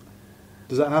shot?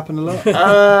 Does that happen a lot?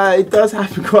 It does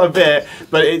happen quite a bit,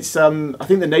 but it's I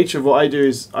think the nature of what I do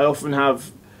is I often have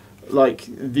like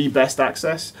the best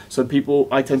access, so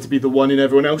I tend to be the one in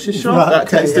everyone else's shot. That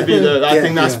tends to be I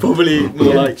think that's probably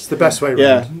more like it's the best way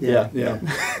around. We're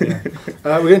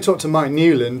going to talk to Mike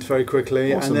Newland very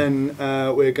quickly, and then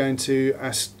we're going to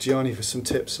ask Gianni for some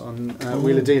tips on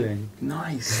wheeler dealing.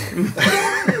 Nice.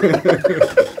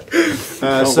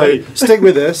 So stick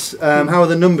with us. How are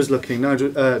the numbers looking, Nigel?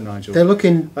 They're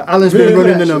looking. Alan's really been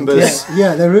running good, the numbers.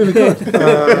 Yeah, they're really good.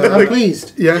 I'm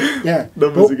pleased. Yeah.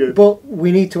 Numbers are good. But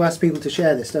we need to ask people to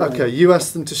share this, don't we? Okay, you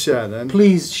ask them to share then.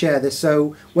 Please share this,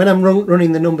 so when I'm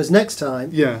running the numbers next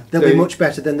time, they'll be much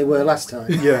better than they were last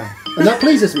time. Yeah. And that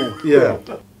pleases me. Yeah.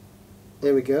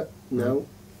 There we go. No.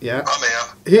 Yeah. I'm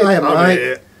here. Hi, Mike.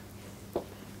 Here.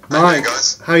 Mike,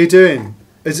 guys. How you doing?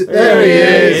 There he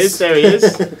is. There he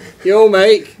is. Yo,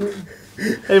 Mike.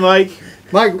 Hey, Mike.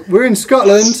 Mike, we're in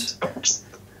Scotland.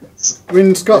 We're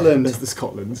in Scotland. There's the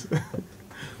Scotland.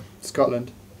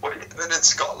 Scotland. What are you doing in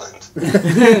Scotland? I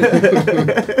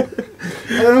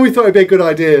don't know, we thought it'd be a good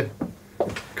idea.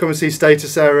 Come and see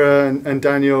Status Error and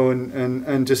Daniel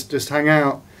and just hang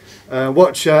out.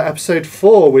 Watch episode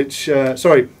 4,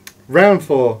 round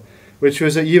 4, which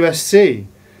was at USC.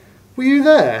 Were you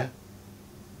there?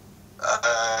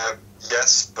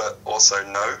 Yes, but also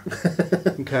no.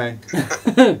 Okay.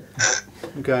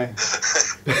 Okay.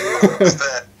 I was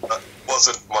there, but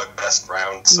wasn't my best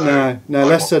round. So no,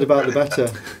 less said about the better.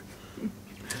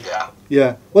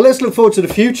 Yeah. Well, let's look forward to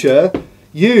the future.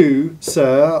 You,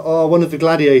 sir, are one of the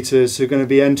gladiators who are going to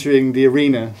be entering the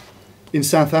arena in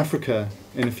South Africa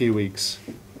in a few weeks.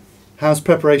 How's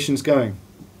preparations going?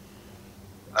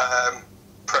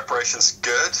 Preparation's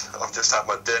good. I've just had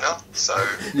my dinner, so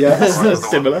that's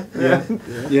similar. Yeah.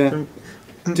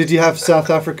 Did you have South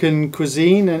African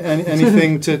cuisine and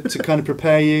anything to kind of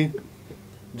prepare you?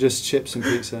 Just chips and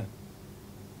pizza.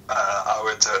 I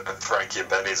went to Frankie and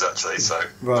Benny's actually, so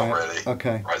not really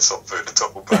right sort of food at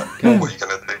all. But what are you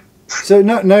gonna do? So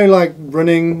no like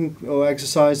running or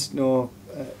exercise or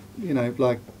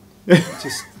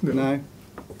just no.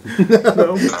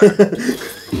 No.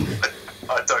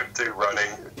 I don't do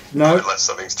running. No. Unless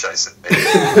something's chasing me.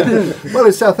 Well,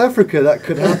 it's South Africa, that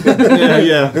could happen.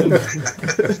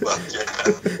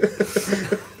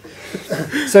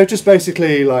 So just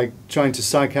basically like trying to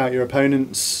psych out your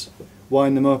opponents,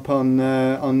 wind them up on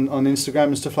Instagram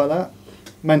and stuff like that.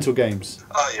 Mental games.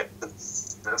 Oh yeah,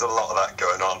 there's a lot of that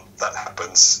going on. That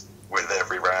happens with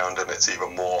every round, and it's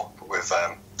even more with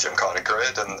Gymkhana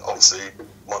Grid, and obviously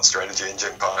Monster Energy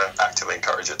engine, but I actively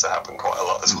encourage it to happen quite a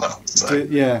lot as well. So.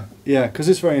 Yeah, because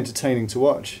it's very entertaining to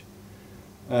watch.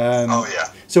 Oh yeah.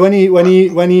 So when are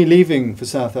you leaving for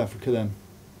South Africa then?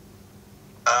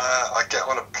 I get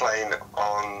on a plane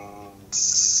on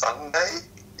Sunday.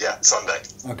 Yeah, Sunday.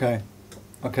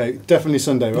 Okay, definitely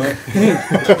Sunday, right?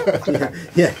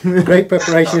 yeah, great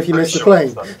preparation if you miss the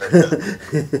plane.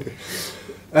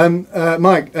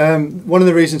 Mike, one of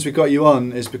the reasons we got you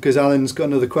on is because Alan's got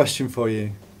another question for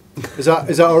you. Is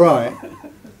that all right?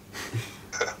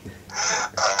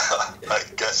 I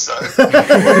guess so.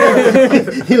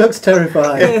 He looks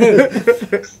terrified.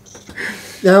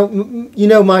 Now, you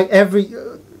know, Mike, every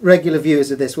regular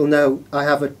viewers of this will know I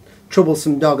have a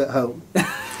troublesome dog at home.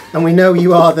 And we know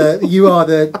you're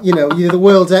the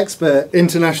world's expert,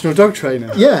 international dog trainer.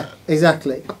 Yeah,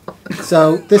 exactly.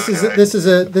 So this is serious,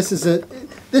 isn't it? This is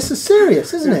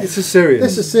serious.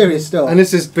 This is serious stuff. And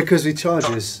this is because he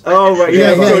charges. Oh right,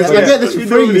 yeah. I get this for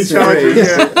free.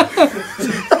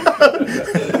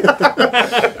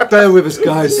 Bear with us,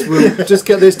 guys. We'll just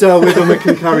get this dealt with and we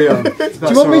can carry on. Do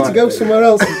you want me to go somewhere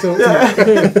else and talk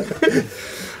to you?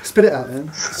 Spit it out,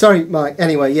 then. Sorry, Mike.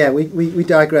 Anyway, yeah, we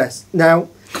digress. Now,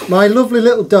 my lovely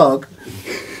little dog.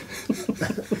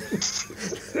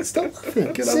 Stop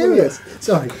laughing. Get serious.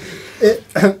 Sorry.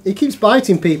 He keeps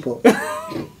biting people.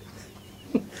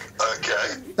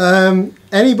 Okay.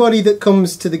 Anybody that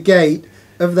comes to the gate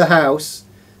of the house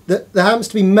that happens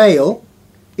to be male,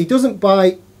 he doesn't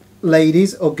bite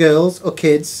ladies or girls or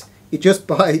kids. He just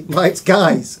bites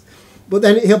guys. But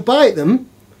then he'll bite them,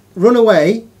 run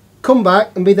away, come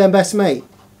back and be their best mate.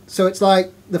 So it's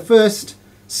like the first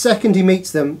second he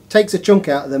meets them, takes a chunk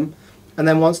out of them, and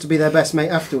then wants to be their best mate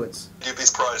afterwards. You'd be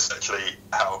surprised actually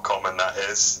how common that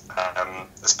is,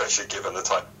 especially given the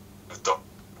type of dog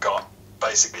got.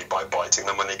 Basically, by biting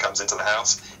them when he comes into the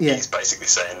house, he's basically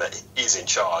saying that he's in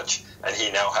charge and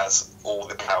he now has all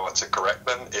the power to correct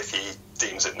them if he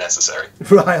deems it necessary.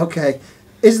 Right, okay.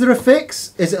 Is there a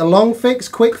fix? Is it a long fix,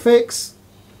 quick fix,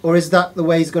 or is that the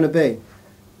way he's going to be?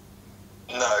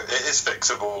 No, it is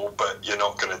fixable, but you're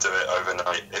not going to do it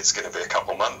overnight. It's going to be a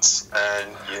couple months,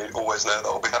 and you always know that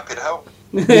I'll be happy to help.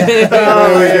 There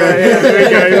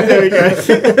we go.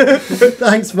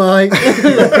 Thanks, Mike.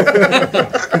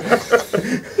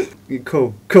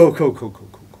 Cool.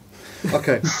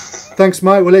 Okay. Thanks,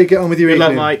 Mike. We'll let you get on with your Good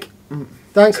evening. luck, Mike.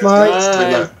 Thanks, Mike.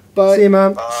 Bye. See you,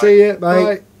 man. See you.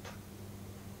 Bye.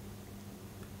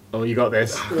 Oh, you got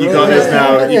this. You got this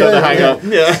now. You got the hang up.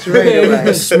 Yeah. Straight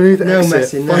away. Smooth No exit.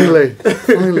 messing. No.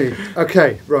 Finally.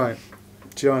 Okay, right.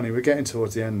 Gianni, we're getting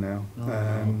towards the end now.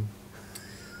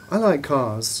 I like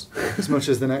cars as much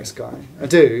as the next guy. I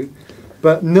do,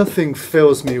 but nothing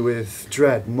fills me with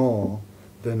dread more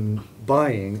than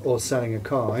buying or selling a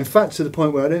car. In fact, to the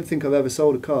point where I don't think I've ever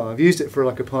sold a car. I've used it for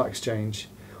like a part exchange,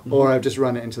 or I've just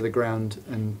run it into the ground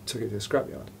and took it to a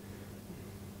scrapyard.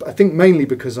 But I think mainly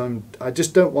because I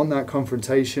just don't want that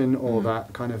confrontation or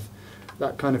that kind of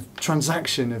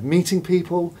transaction of meeting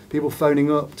people phoning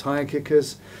up, tire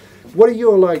kickers. What are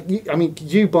your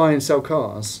you buy and sell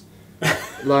cars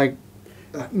like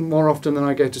more often than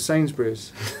I go to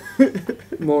Sainsbury's.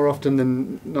 More often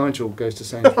than Nigel goes to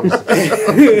Sainsbury's.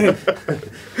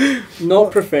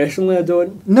 Not professionally, I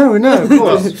don't. No, of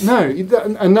course. No,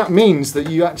 and that means that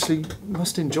you actually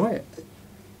must enjoy it.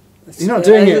 You're not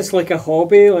doing it. It's like a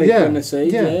hobby, on the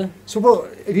side. Yeah. So,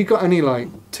 what have you got? Any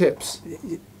tips?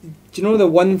 Do you know the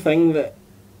one thing that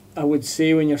I would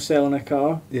say when you're selling a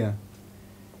car? Yeah.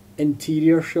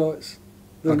 Interior shots.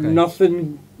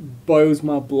 Nothing boils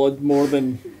my blood more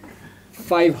than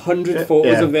 500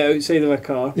 photos of the outside of a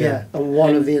car. Yeah, and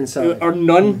one of the inside. Or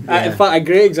none. In fact, a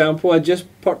great example, I just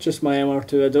purchased my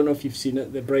MR2. I don't know if you've seen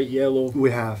it, the bright yellow. We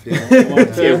have, yeah.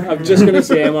 MR2. I'm just going to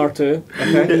say MR2.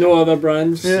 Okay. No other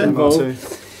brands involved.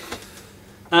 MR2.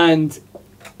 And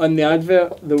on the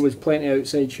advert, there was plenty of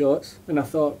outside shots. And I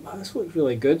thought, this looks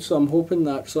really good. So I'm hoping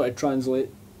that sort of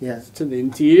translates to the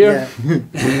interior. Yeah.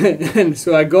 And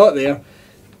so I got there.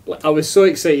 I was so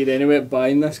excited anyway at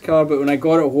buying this car, but when I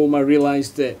got it home I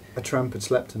realised that... A tramp had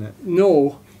slept in it?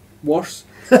 No, worse.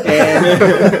 2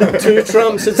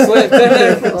 tramps had slept in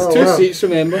it. It's 2 seats,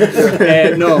 remember?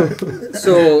 No.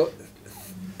 So,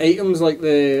 items like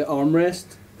the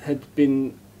armrest had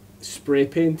been spray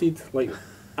painted, like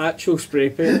actual spray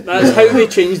paint. That's how they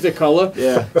changed the colour.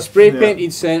 Yeah. Spray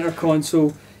painted centre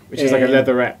console. Which is like a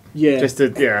leatherette. Yeah.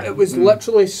 It was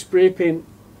literally spray paint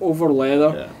over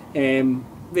leather. Yeah.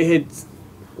 They had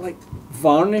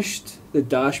varnished the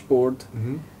dashboard.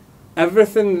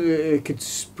 Everything that they could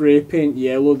spray paint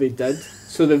yellow they did.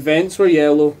 So the vents were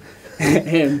yellow.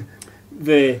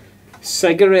 The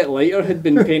cigarette lighter had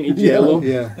been painted yellow.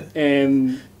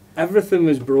 Everything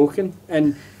was broken,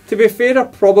 and to be fair, I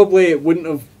probably wouldn't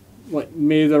have like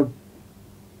made or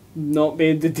not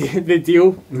made the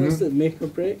deal. That's the make or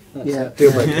break. That's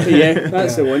deal breaker. Yeah,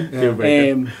 that's the one. Deal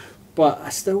breaker. But I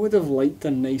still would have liked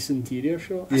a nice interior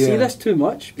shot. I Yeah. see this too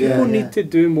much. People need to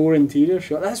do more interior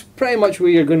shot. That's pretty much where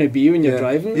you're going to be when you're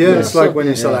driving. Yeah, it's like when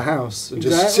you sell a house,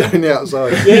 just showing the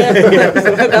outside. Yeah,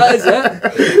 that is it.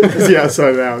 It's the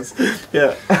outside of the house.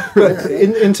 Yeah. But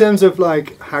in terms of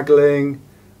like haggling,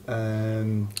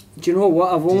 do you know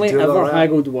what? I've only ever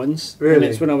haggled once. Really? And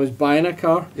it's when I was buying a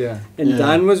car. Yeah. And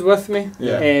Dan was with me.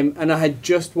 Yeah. And I had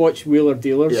just watched Wheeler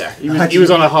Dealers. Yeah. He was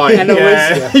on a high. And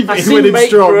I He seen went in Mike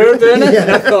strong. Brewer doing it.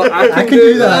 And I thought, I can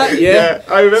do that. Yeah.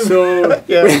 I remember.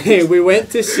 So we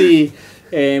went to see,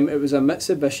 it was a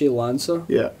Mitsubishi Lancer.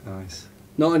 Yeah. Nice.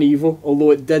 Not an Evo,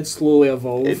 although it did slowly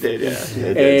evolve. It did, yeah.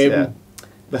 It did, yeah.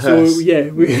 The hearse. So yeah,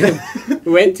 we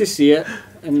went to see it,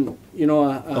 and you know,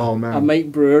 a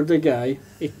Mike Brewer, the guy,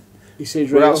 he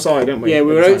said, We're right, outside, aren't we? Yeah,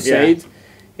 we were At the time,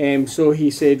 outside. So he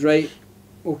said, right,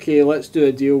 okay, let's do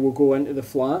a deal. We'll go into the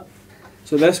flat.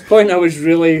 So at this point, I was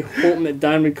really hoping that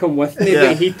Dan would come with me,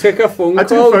 but he took a phone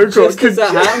call just as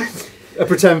that happened. A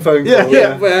pretend phone call.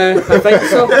 I think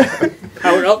so.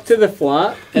 I went up to the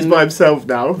flat. He's by himself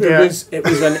now. It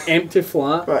was an empty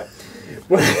flat. Right.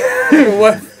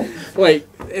 with, like,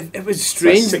 it was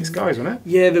strange. Like 6 guys, wasn't it?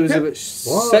 Yeah, there was about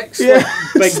 6 like,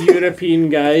 big European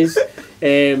guys.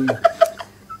 And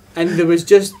there was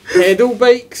just pedal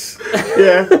bikes.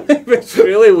 Yeah. It was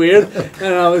really weird.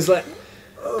 And I was like,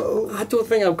 I don't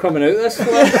think I'm coming out this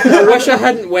flat. I wish I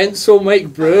hadn't went so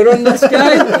Mike Brewer on this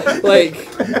guy.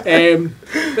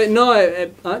 But no,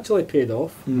 it actually paid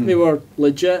off. They were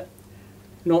legit.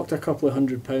 Knocked a couple of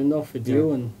 £100 off the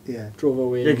deal and drove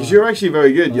away. Yeah, because you're actually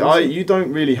very good. You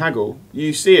don't really haggle.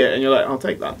 You see it and you're like, I'll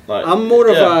take that. Like, I'm more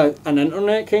of an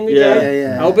internet kind of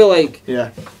guy. I'll be like,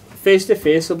 face to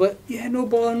face, I'll be like, yeah, no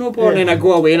bother. And then I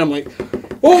go away and I'm like,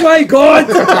 oh my god,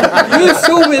 you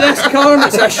sold me this car and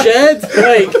it's a shed.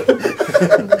 Like,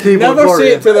 never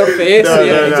say it to their face. No.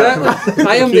 Exactly.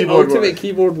 I am the ultimate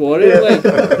keyboard warrior. Like,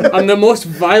 I'm the most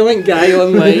violent guy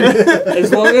online.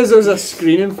 As long as there's a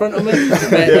screen in front of me,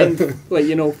 and like,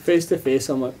 you know, face to face,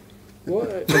 I'm like, what?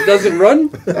 It doesn't run?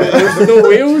 There's no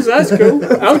wheels? That's cool.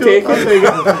 I'll take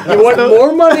it. You want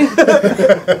more money?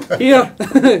 Here.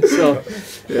 So,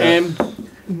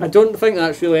 I don't think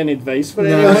that's really any advice for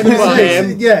anyone.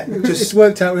 But, just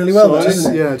worked out really well.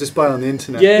 Just buy on the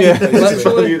internet.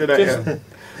 Literally, just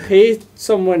pay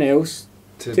someone else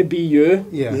to be you.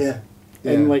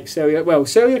 And like sell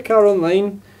your car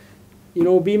online. You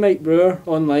know, be Mike Brewer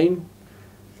online,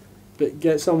 but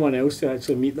get someone else to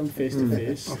actually meet them face to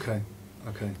face. Okay.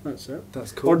 That's it.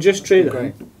 That's cool. Or just trade it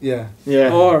in.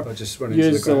 Yeah. Or just run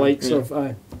use the likes of.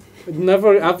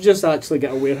 I've just actually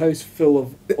got a warehouse full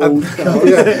of old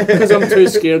cars because I'm too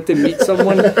scared to meet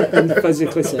someone and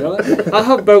physically sell it. I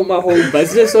have built my whole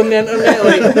business on the internet.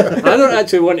 Like, I don't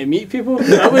actually want to meet people.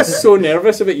 I was so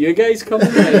nervous about you guys coming.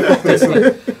 Just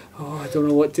like, I don't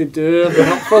know what to do. I've been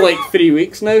up for like 3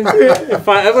 weeks now. In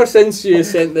fact, ever since you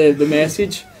sent the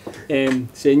message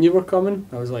saying you were coming,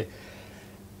 I was like,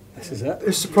 this is it. I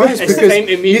was surprised because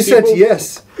you said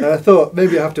yes. I thought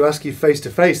maybe I have to ask you face to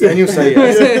face. Then you'll say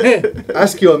yes.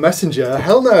 Ask you on Messenger.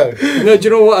 Hell no. No, do you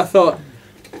know what I thought?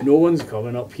 No one's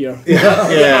coming up here.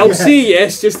 I'll say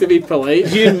yes just to be polite.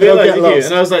 You didn't realise, did you?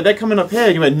 And I was like, they're coming up here.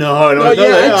 And you went, no. And I was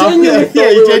I genuinely thought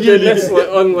we were doing this like,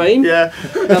 online.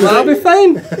 And I'll be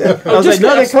fine. I was like,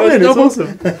 no, they're coming. It's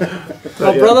awesome.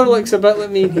 My brother looks a bit like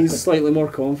me. He's slightly more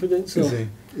confident. So.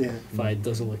 Fide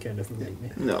doesn't look anything like me.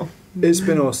 No. It's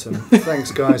been awesome.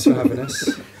 Thanks, guys, for having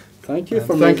us. Thank you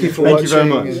for watching very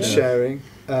much. and sharing.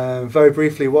 Very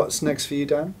briefly, what's next for you,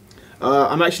 Dan?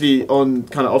 I'm actually on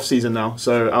kind of off season now,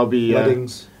 so I'll be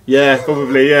weddings. Yeah,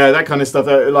 probably. Yeah, that kind of stuff.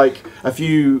 Like a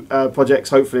few projects,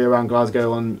 hopefully around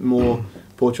Glasgow, on more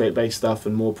portrait-based stuff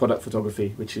and more product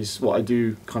photography, which is what I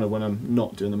do kind of when I'm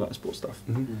not doing the motorsport stuff.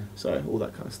 So all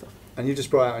that kind of stuff. And you just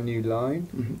brought out a new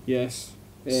line. Yes.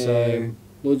 So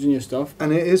loads of new stuff.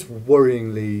 And it is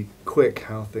worryingly quick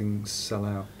how things sell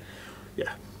out.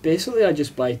 Yeah. Basically, I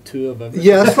just buy 2 of everything.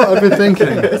 Yeah, that's what I've been thinking.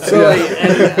 So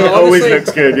it always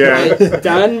looks good, Like,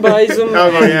 Dan buys them.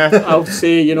 I'll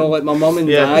say, you know, like my mum and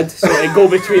dad, so I go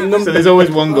between them. So there's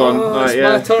always one gone. It's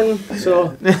my turn.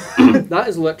 So That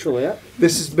is literally it.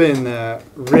 This has been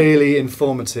really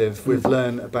informative. We've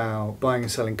learned about buying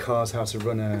and selling cars, how to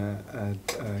run a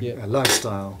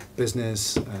lifestyle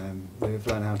business. We've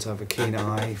learned how to have a keen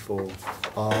eye for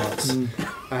art,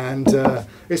 and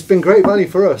it's been great value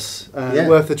for us.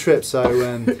 Worth the trip. So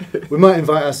we might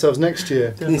invite ourselves next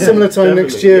year, similar time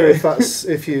next year,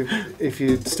 if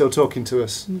you're still talking to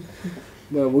us.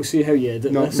 Well, we'll see how you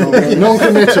edit this.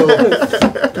 Non-committal.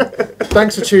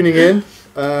 Thanks for tuning in.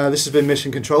 This has been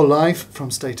Mission Control live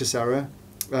from Status Error,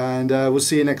 and we'll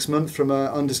see you next month from an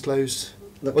undisclosed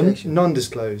location,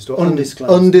 non-disclosed or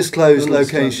undisclosed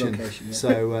location. Yeah.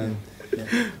 So,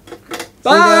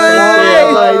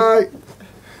 Bye.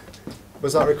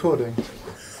 Was that recording?